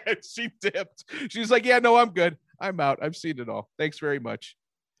back. She dipped. She's like, yeah, no, I'm good. I'm out. I've seen it all. Thanks very much.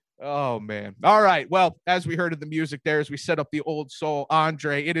 Oh, man. All right. Well, as we heard in the music there, as we set up the old soul,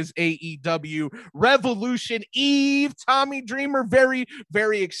 Andre, it is AEW Revolution Eve. Tommy Dreamer, very,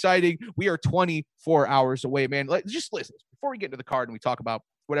 very exciting. We are 24 hours away, man. Just listen, before we get into the card and we talk about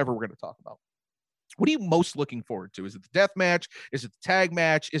whatever we're going to talk about. What are you most looking forward to? Is it the death match? Is it the tag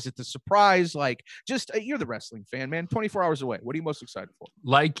match? Is it the surprise? Like, just you're the wrestling fan, man. 24 hours away. What are you most excited for?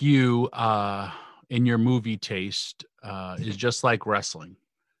 Like you, in your movie taste, is just like wrestling.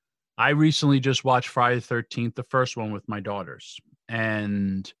 I recently just watched Friday the 13th, the first one with my daughters.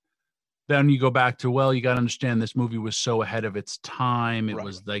 And then you go back to, well, you got to understand this movie was so ahead of its time. It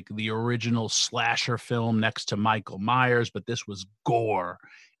was like the original slasher film next to Michael Myers, but this was gore.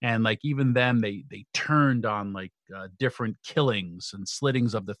 And like even then they turned on like different killings and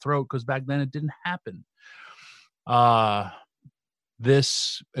slittings of the throat because back then it didn't happen.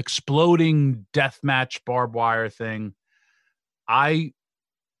 This exploding deathmatch barbed wire thing, I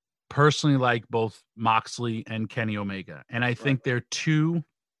personally like both Moxley and Kenny Omega. And I think they're 2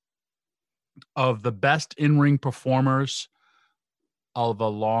 of the best in-ring performers of a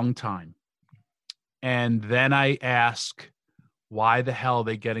long time. And then I ask, why the hell are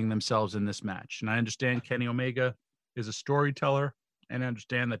they getting themselves in this match? And I understand Kenny Omega is a storyteller, and I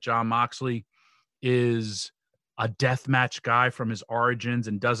understand that Jon Moxley is a deathmatch guy from his origins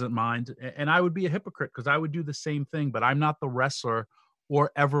and doesn't mind. And I would be a hypocrite because I would do the same thing, but I'm not the wrestler or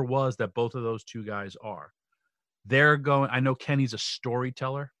ever was that both of those 2 guys are. I know Kenny's a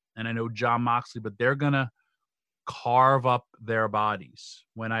storyteller, and I know Jon Moxley, but they're going to carve up their bodies.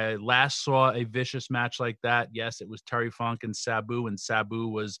 When I last saw a vicious match like that, yes, it was Terry Funk and Sabu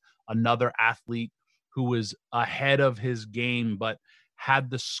was another athlete who was ahead of his game, but had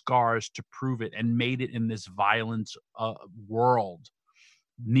the scars to prove it and made it in this violent world.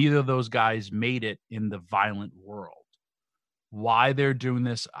 Neither of those guys made it in the violent world. Why they're doing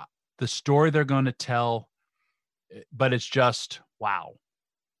this, the story they're going to tell, but it's just, wow.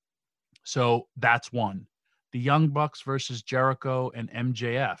 So that's one. The Young Bucks versus Jericho and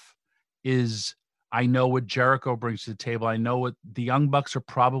MJF is, I know what Jericho brings to the table. I know what the Young Bucks are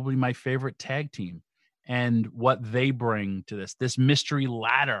probably my favorite tag team and what they bring to this mystery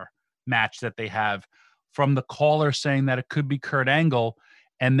ladder match that they have, from the caller saying that it could be Kurt Angle.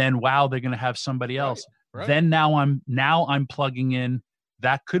 And then, wow, they're going to have somebody else. Right. Then now I'm plugging in,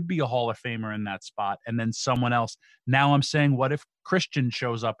 that could be a Hall of Famer in that spot. And then someone else. Now I'm saying, what if Christian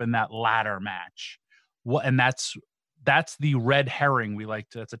shows up in that ladder match? And that's the red herring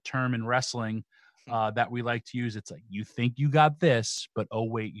that's a term in wrestling that we like to use. It's like, you think you got this, but oh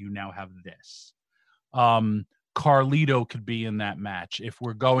wait, you now have this. Carlito could be in that match if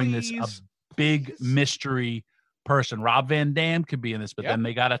we're going a big mystery person. Rob Van Dam could be in this, but then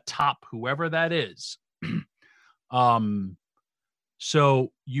they got to top whoever that is.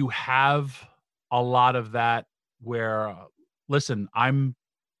 So you have a lot of that where, listen, I'm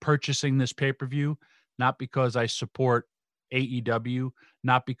purchasing this pay-per-view not because I support AEW,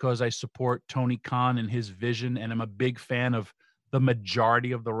 not because I support Tony Khan and his vision, and I'm a big fan of the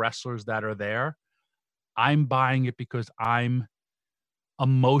majority of the wrestlers that are there. I'm buying it because I'm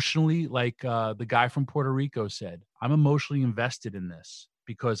emotionally, like the guy from Puerto Rico said, I'm emotionally invested in this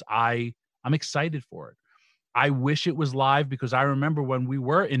because I'm excited for it. I wish it was live because I remember when we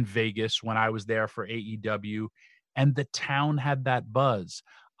were in Vegas when I was there for AEW and the town had that buzz.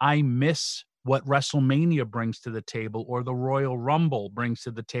 I miss what WrestleMania brings to the table or the Royal Rumble brings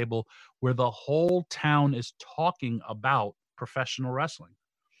to the table where the whole town is talking about professional wrestling.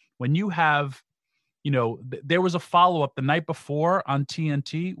 When you have, there was a follow-up the night before on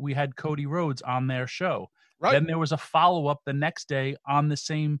TNT, we had Cody Rhodes on their show. Right. Then there was a follow-up the next day on the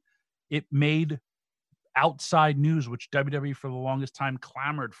same, it made outside news, which WWE for the longest time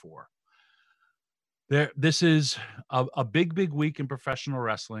clamored for. This is a big, big week in professional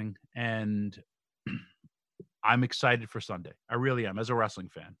wrestling, and I'm excited for Sunday. I really am, as a wrestling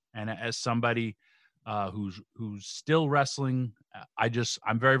fan, and as somebody who's still wrestling.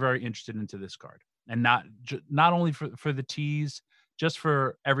 I'm very, very interested into this card, and not only for the tease, just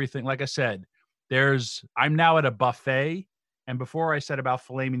for everything. Like I said, I'm now at a buffet, and before I said about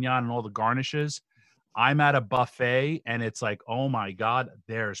filet mignon and all the garnishes, I'm at a buffet and it's like, oh my God,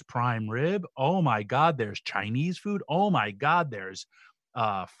 there's prime rib. Oh my God, there's Chinese food. Oh my God, there's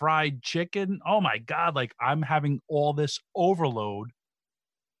fried chicken. Oh my God, like I'm having all this overload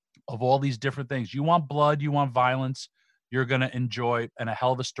of all these different things. You want blood, you want violence, you're going to enjoy, and a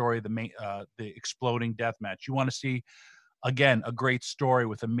hell of a story, the exploding death match. You want to see, again, a great story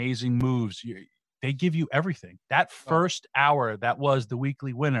with amazing moves. They give you everything. That first hour that was the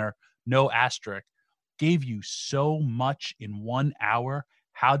weekly winner, no asterisk, gave you so much in 1 hour.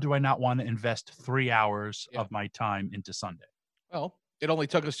 How do I not want to invest 3 hours of my time into Sunday? Well, it only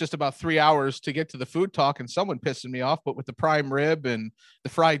took us just about 3 hours to get to the food talk and someone pissing me off, but with the prime rib and the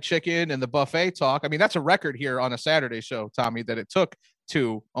fried chicken and the buffet talk, I mean, that's a record here on a Saturday show, Tommy, that it took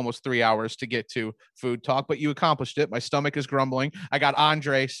almost 3 hours to get to food talk, but you accomplished it. My stomach is grumbling. I got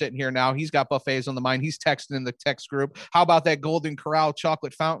Andre sitting here now. He's got buffets on the mind. He's texting in the text group. How about that Golden Corral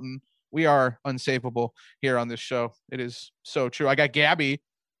chocolate fountain? We are unsavable here on this show. It is so true. I got Gabby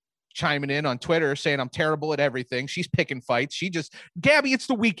chiming in on Twitter saying I'm terrible at everything. She's picking fights. Gabby, it's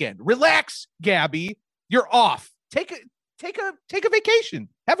the weekend. Relax, Gabby. You're off. Take a vacation.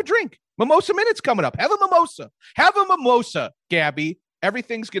 Have a drink. Mimosa Minute's coming up. Have a mimosa. Have a mimosa, Gabby.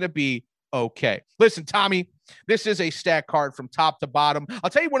 Everything's going to be okay. Listen, Tommy, this is a stack card from top to bottom. I'll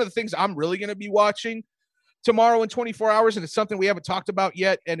tell you one of the things I'm really going to be watching tomorrow in 24 hours, and it's something we haven't talked about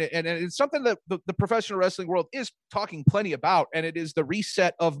yet, and it's something that the professional wrestling world is talking plenty about, and it is the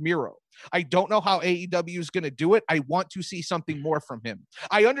reset of Miro. I don't know how AEW is going to do it. I want to see something more from him.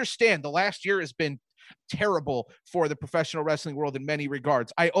 I understand the last year has been terrible for the professional wrestling world in many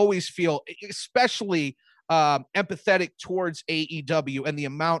regards. I always feel especially empathetic towards AEW and the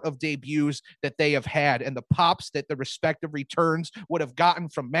amount of debuts that they have had and the pops that the respective returns would have gotten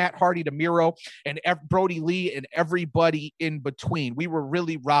from Matt Hardy to Miro and Brody Lee and everybody in between. We were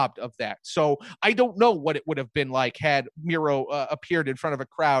really robbed of that. So I don't know what it would have been like had Miro appeared in front of a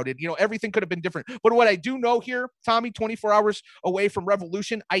crowd, and everything could have been different. But what I do know here, Tommy, 24 hours away from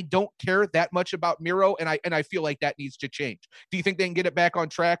Revolution, I don't care that much about Miro, and I feel like that needs to change. Do you think they can get it back on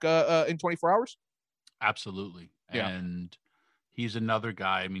track in 24 hours? Absolutely. Yeah. And he's another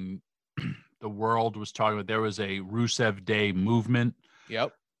guy. I mean, the world was talking about, there was a Rusev Day movement.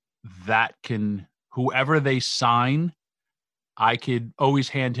 Yep. That whoever they sign, I could always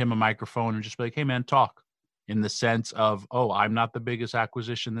hand him a microphone and just be like, hey man, talk, in the sense of, oh, I'm not the biggest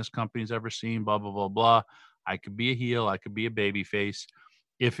acquisition this company's ever seen, blah, blah, blah, blah. I could be a heel. I could be a babyface.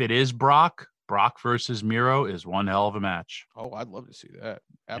 If it is Brock versus Miro is one hell of a match. Oh, I'd love to see that.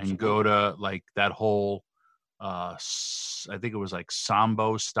 Absolutely. And go to like that whole, I think it was like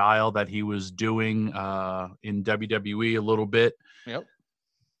Sambo style that he was doing in WWE a little bit. Yep.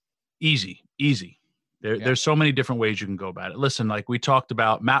 Easy. There's so many different ways you can go about it. Listen, like we talked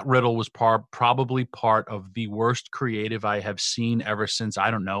about, Matt Riddle was probably part of the worst creative I have seen ever since,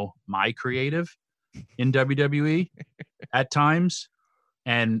 I don't know, my creative in WWE at times.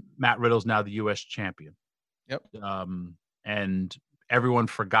 And Matt Riddle's now the U.S. champion. Yep. And everyone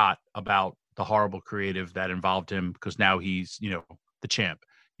forgot about the horrible creative that involved him because now he's, the champ.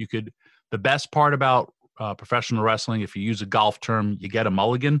 The best part about professional wrestling, if you use a golf term, you get a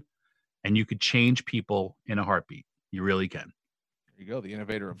mulligan, and you could change people in a heartbeat. You really can. You go, the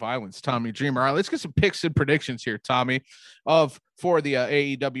innovator of violence, Tommy Dreamer. All right, let's get some picks and predictions here, Tommy, for the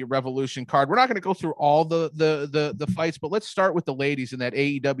AEW Revolution card. We're not going to go through all the fights, but let's start with the ladies in that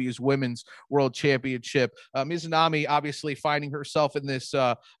AEW's Women's World Championship. Mizunami obviously finding herself in this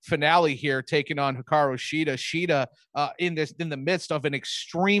finale here, taking on Hikaru Shida. Shida in the midst of an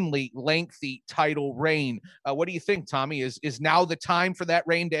extremely lengthy title reign. What do you think, Tommy? Is now the time for that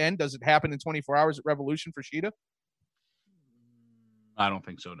reign to end? Does it happen in 24 hours at Revolution for Shida? I don't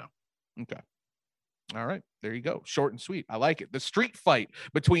think so, no. Okay. All right. There you go. Short and sweet. I like it. The street fight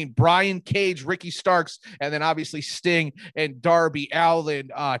between Brian Cage, Ricky Starks, and then obviously Sting and Darby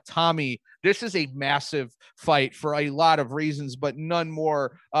Allin. Tommy, this is a massive fight for a lot of reasons, but none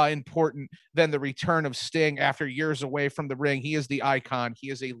more important than the return of Sting after years away from the ring. He is the icon.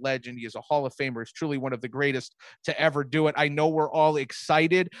 He is a legend. He is a Hall of Famer. He's truly one of the greatest to ever do it. I know we're all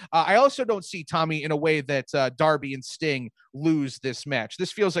excited. I also don't see, Tommy, in a way that Darby and Sting lose this match.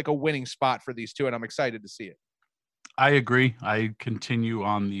 This feels like a winning spot for these two, and I'm excited to see it. I agree. I continue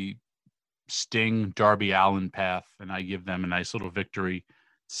on the Sting Darby Allin path, and I give them a nice little victory.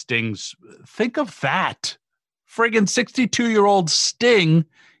 Sting's, think of that. Friggin' 62-year-old Sting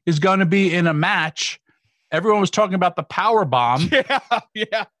is going to be in a match. Everyone was talking about the power bomb.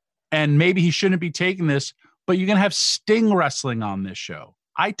 Yeah. And maybe he shouldn't be taking this, but you're going to have Sting wrestling on this show.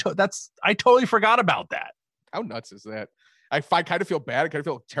 I totally forgot about that. How nuts is that? I kind of feel bad. I kind of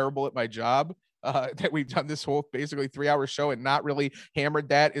feel terrible at my job. That we've done this whole basically 3-hour show and not really hammered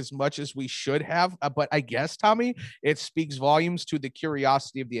that as much as we should have. But I guess, Tommy, it speaks volumes to the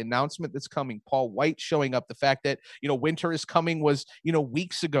curiosity of the announcement that's coming. Paul White showing up, the fact that, winter is coming was,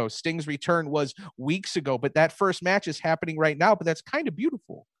 weeks ago. Sting's return was weeks ago, but that first match is happening right now. But that's kind of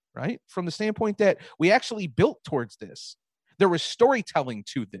beautiful, right? From the standpoint that we actually built towards this. There was storytelling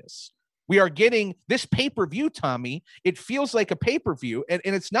to this. We are getting this pay-per-view, Tommy. It feels like a pay-per-view, and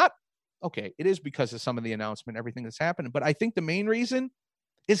it's not. Okay, it is because of some of the announcement, everything that's happening. But I think the main reason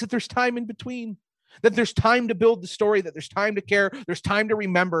is that there's time in between, that there's time to build the story, that there's time to care, there's time to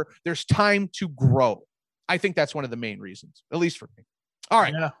remember, there's time to grow. I think that's one of the main reasons, at least for me. All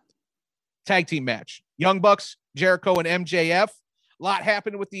right. Yeah. Tag team match. Young Bucks, Jericho, and MJF. A lot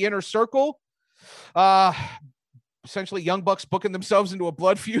happened with the Inner Circle. Essentially, Young Bucks booking themselves into a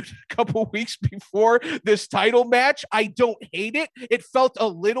blood feud a couple weeks before this title match. I don't hate it. It felt a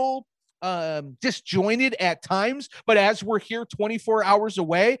little disjointed at times, but as we're here 24 hours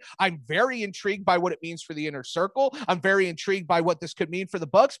away, I'm very intrigued by what it means for the Inner Circle. I'm very intrigued by what this could mean for the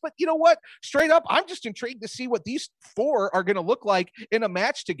Bucks, but you know what? Straight up, I'm just intrigued to see what these four are going to look like in a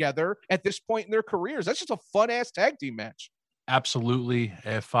match together at this point in their careers. That's just a fun-ass tag team match. Absolutely.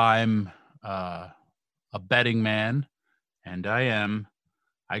 If I'm a betting man, and I am,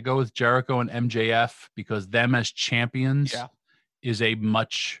 I go with Jericho and MJF because them as champions is a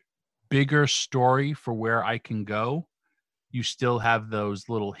much bigger story for where I can go. You still have those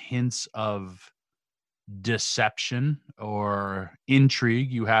little hints of deception or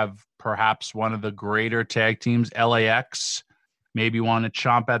intrigue. You have perhaps one of the greater tag teams, LAX, maybe want to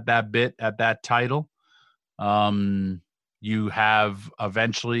chomp at that bit at that title. You have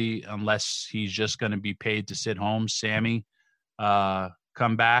eventually, unless he's just going to be paid to sit home, Sammy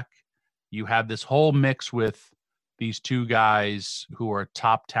come back. You have this whole mix with these two guys who are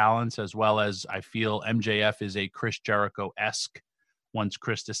top talents, as well as I feel MJF is a Chris Jericho-esque once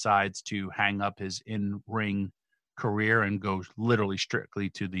Chris decides to hang up his in-ring career and go literally strictly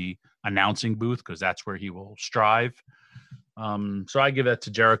to the announcing booth, because that's where he will strive. So I give that to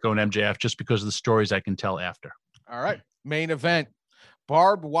Jericho and MJF just because of the stories I can tell after. All right. Main event.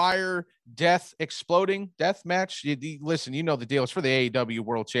 Barbed wire death match. Listen, you know the deal. It's for the AEW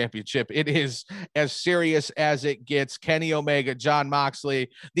World Championship. It is as serious as it gets. Kenny Omega, Jon Moxley,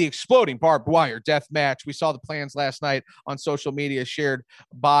 the exploding barbed wire death match. We saw the plans last night on social media shared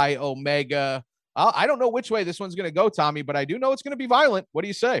by Omega. I don't know which way this one's going to go, Tommy, but I do know it's going to be violent. What do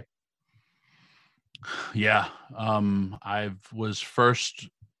you say? Yeah. I was first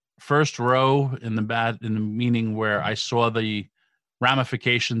row in the meaning where I saw the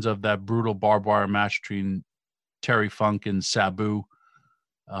ramifications of that brutal barbed wire match between Terry Funk and Sabu.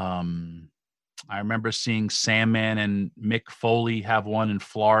 I remember seeing Sandman and Mick Foley have one in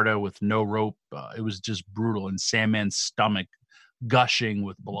Florida with no rope. It was just brutal, and Sandman's stomach gushing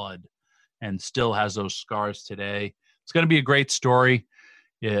with blood and still has those scars today. It's going to be a great story.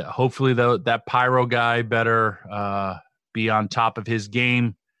 Yeah, hopefully, though, that Pyro guy better be on top of his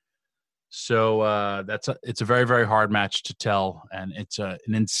game. So it's a very, very hard match to tell, and it's an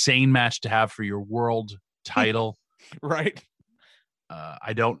insane match to have for your world title. Right.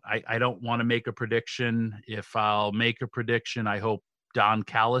 I don't want to make a prediction. If I'll make a prediction, I hope Don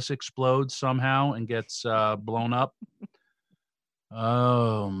Callis explodes somehow and gets blown up.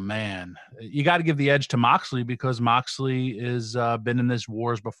 Oh, man. You got to give the edge to Moxley because Moxley has been in this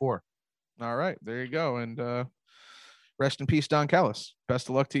wars before. All right. There you go. And rest in peace, Don Callis. Best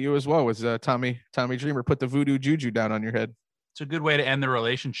of luck to you as well as Tommy Dreamer put the voodoo juju down on your head. It's a good way to end the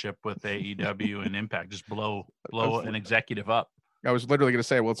relationship with AEW and Impact. Just blow an executive up. I was literally going to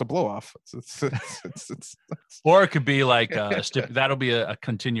say, well, it's a blow off. Or it could be like that'll be a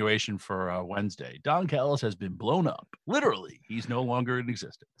continuation for Wednesday. Don Callis has been blown up. Literally, he's no longer in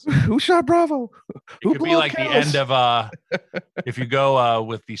existence. Who shot Bravo? It could be like Callis? The end of if you go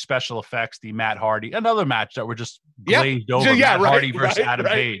with the special effects, the Matt Hardy, another match that were just glazed over. Matt Hardy versus Adam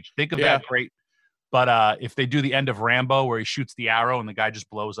Page. Think of that great. But if they do the end of Rambo where he shoots the arrow and the guy just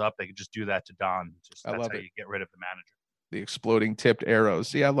blows up, they could just do that to Don. That's how you get rid of the manager. The exploding tipped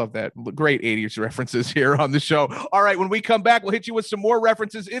arrows. Yeah, I love that. Great 80s references here on the show. All right, when we come back, we'll hit you with some more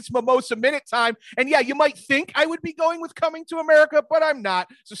references. It's Mimosa Minute time. And yeah, you might think I would be going with Coming to America, but I'm not.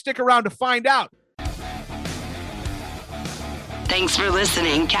 So stick around to find out. Thanks for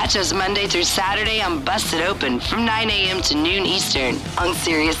listening. Catch us Monday through Saturday on Busted Open from 9 a.m. to noon Eastern on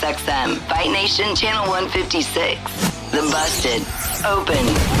SiriusXM, Fight Nation Channel 156. The Busted Open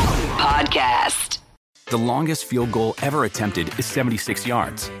Podcast. The longest field goal ever attempted is 76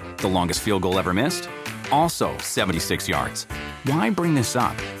 yards. The longest field goal ever missed? Also 76 yards. Why bring this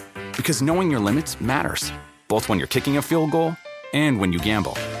up? Because knowing your limits matters, both when you're kicking a field goal and when you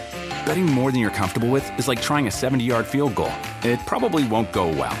gamble. Betting more than you're comfortable with is like trying a 70-yard field goal. It probably won't go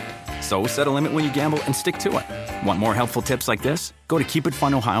well. So set a limit when you gamble and stick to it. Want more helpful tips like this? Go to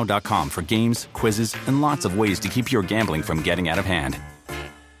keepitfunohio.com for games, quizzes, and lots of ways to keep your gambling from getting out of hand.